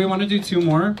think it's over. Do we want to do 2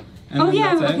 more? And Oh then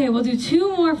yeah, that's it? okay. We'll do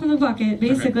 2 more from the bucket,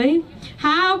 basically. Okay.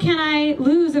 How can I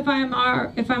lose if I'm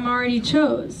already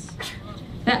chose?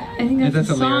 I think that's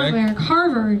a song lyric.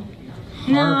 Harvard.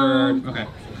 Harvard. No. Okay.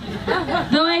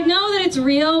 Though I know that it's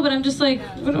real, but I'm just like,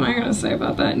 what am I gonna say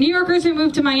about that? New Yorkers who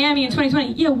moved to Miami in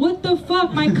 2020. Yeah, what the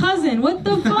fuck? My cousin. What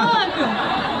the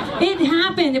fuck? It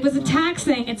happened. It was a tax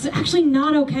thing. It's actually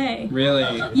not okay. Really?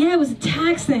 Yeah, it was a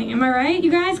tax thing. Am I right,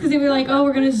 you guys? Because they were like, oh,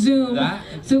 we're gonna Zoom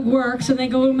to work, so they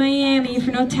go to Miami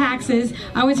for no taxes.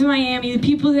 I went to Miami. The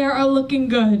people there are looking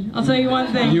good. I'll tell you one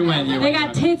thing. You went. They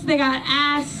got tits. They got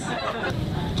ass.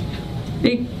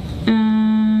 Big.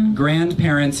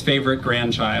 Grandparents' favorite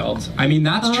grandchild. I mean,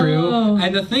 that's true.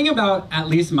 And the thing about at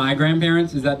least my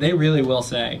grandparents is that they really will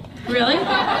say. Really?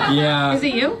 Yeah. Is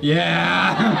it you?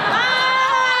 Yeah.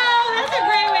 Oh, that's a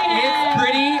great way to It's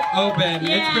pretty open.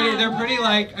 Yeah. They're pretty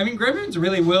like, I mean, grandparents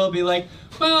really will be like,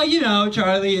 well, you know,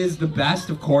 Charlie is the best,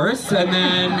 of course. And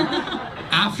then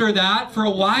after that, for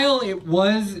a while, it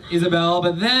was Isabel,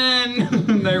 but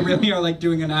then and they really are like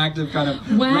doing an act of kind of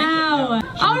Wow. ranking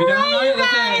them. All Should we be right, doing you it?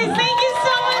 guys. Thank you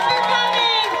so much for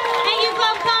coming. Thank you,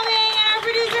 Club Coming, and our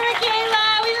producer, Michaela.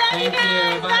 We love you Thank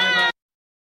guys. you. Bye.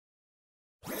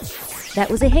 That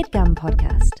was a HeadGum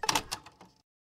podcast.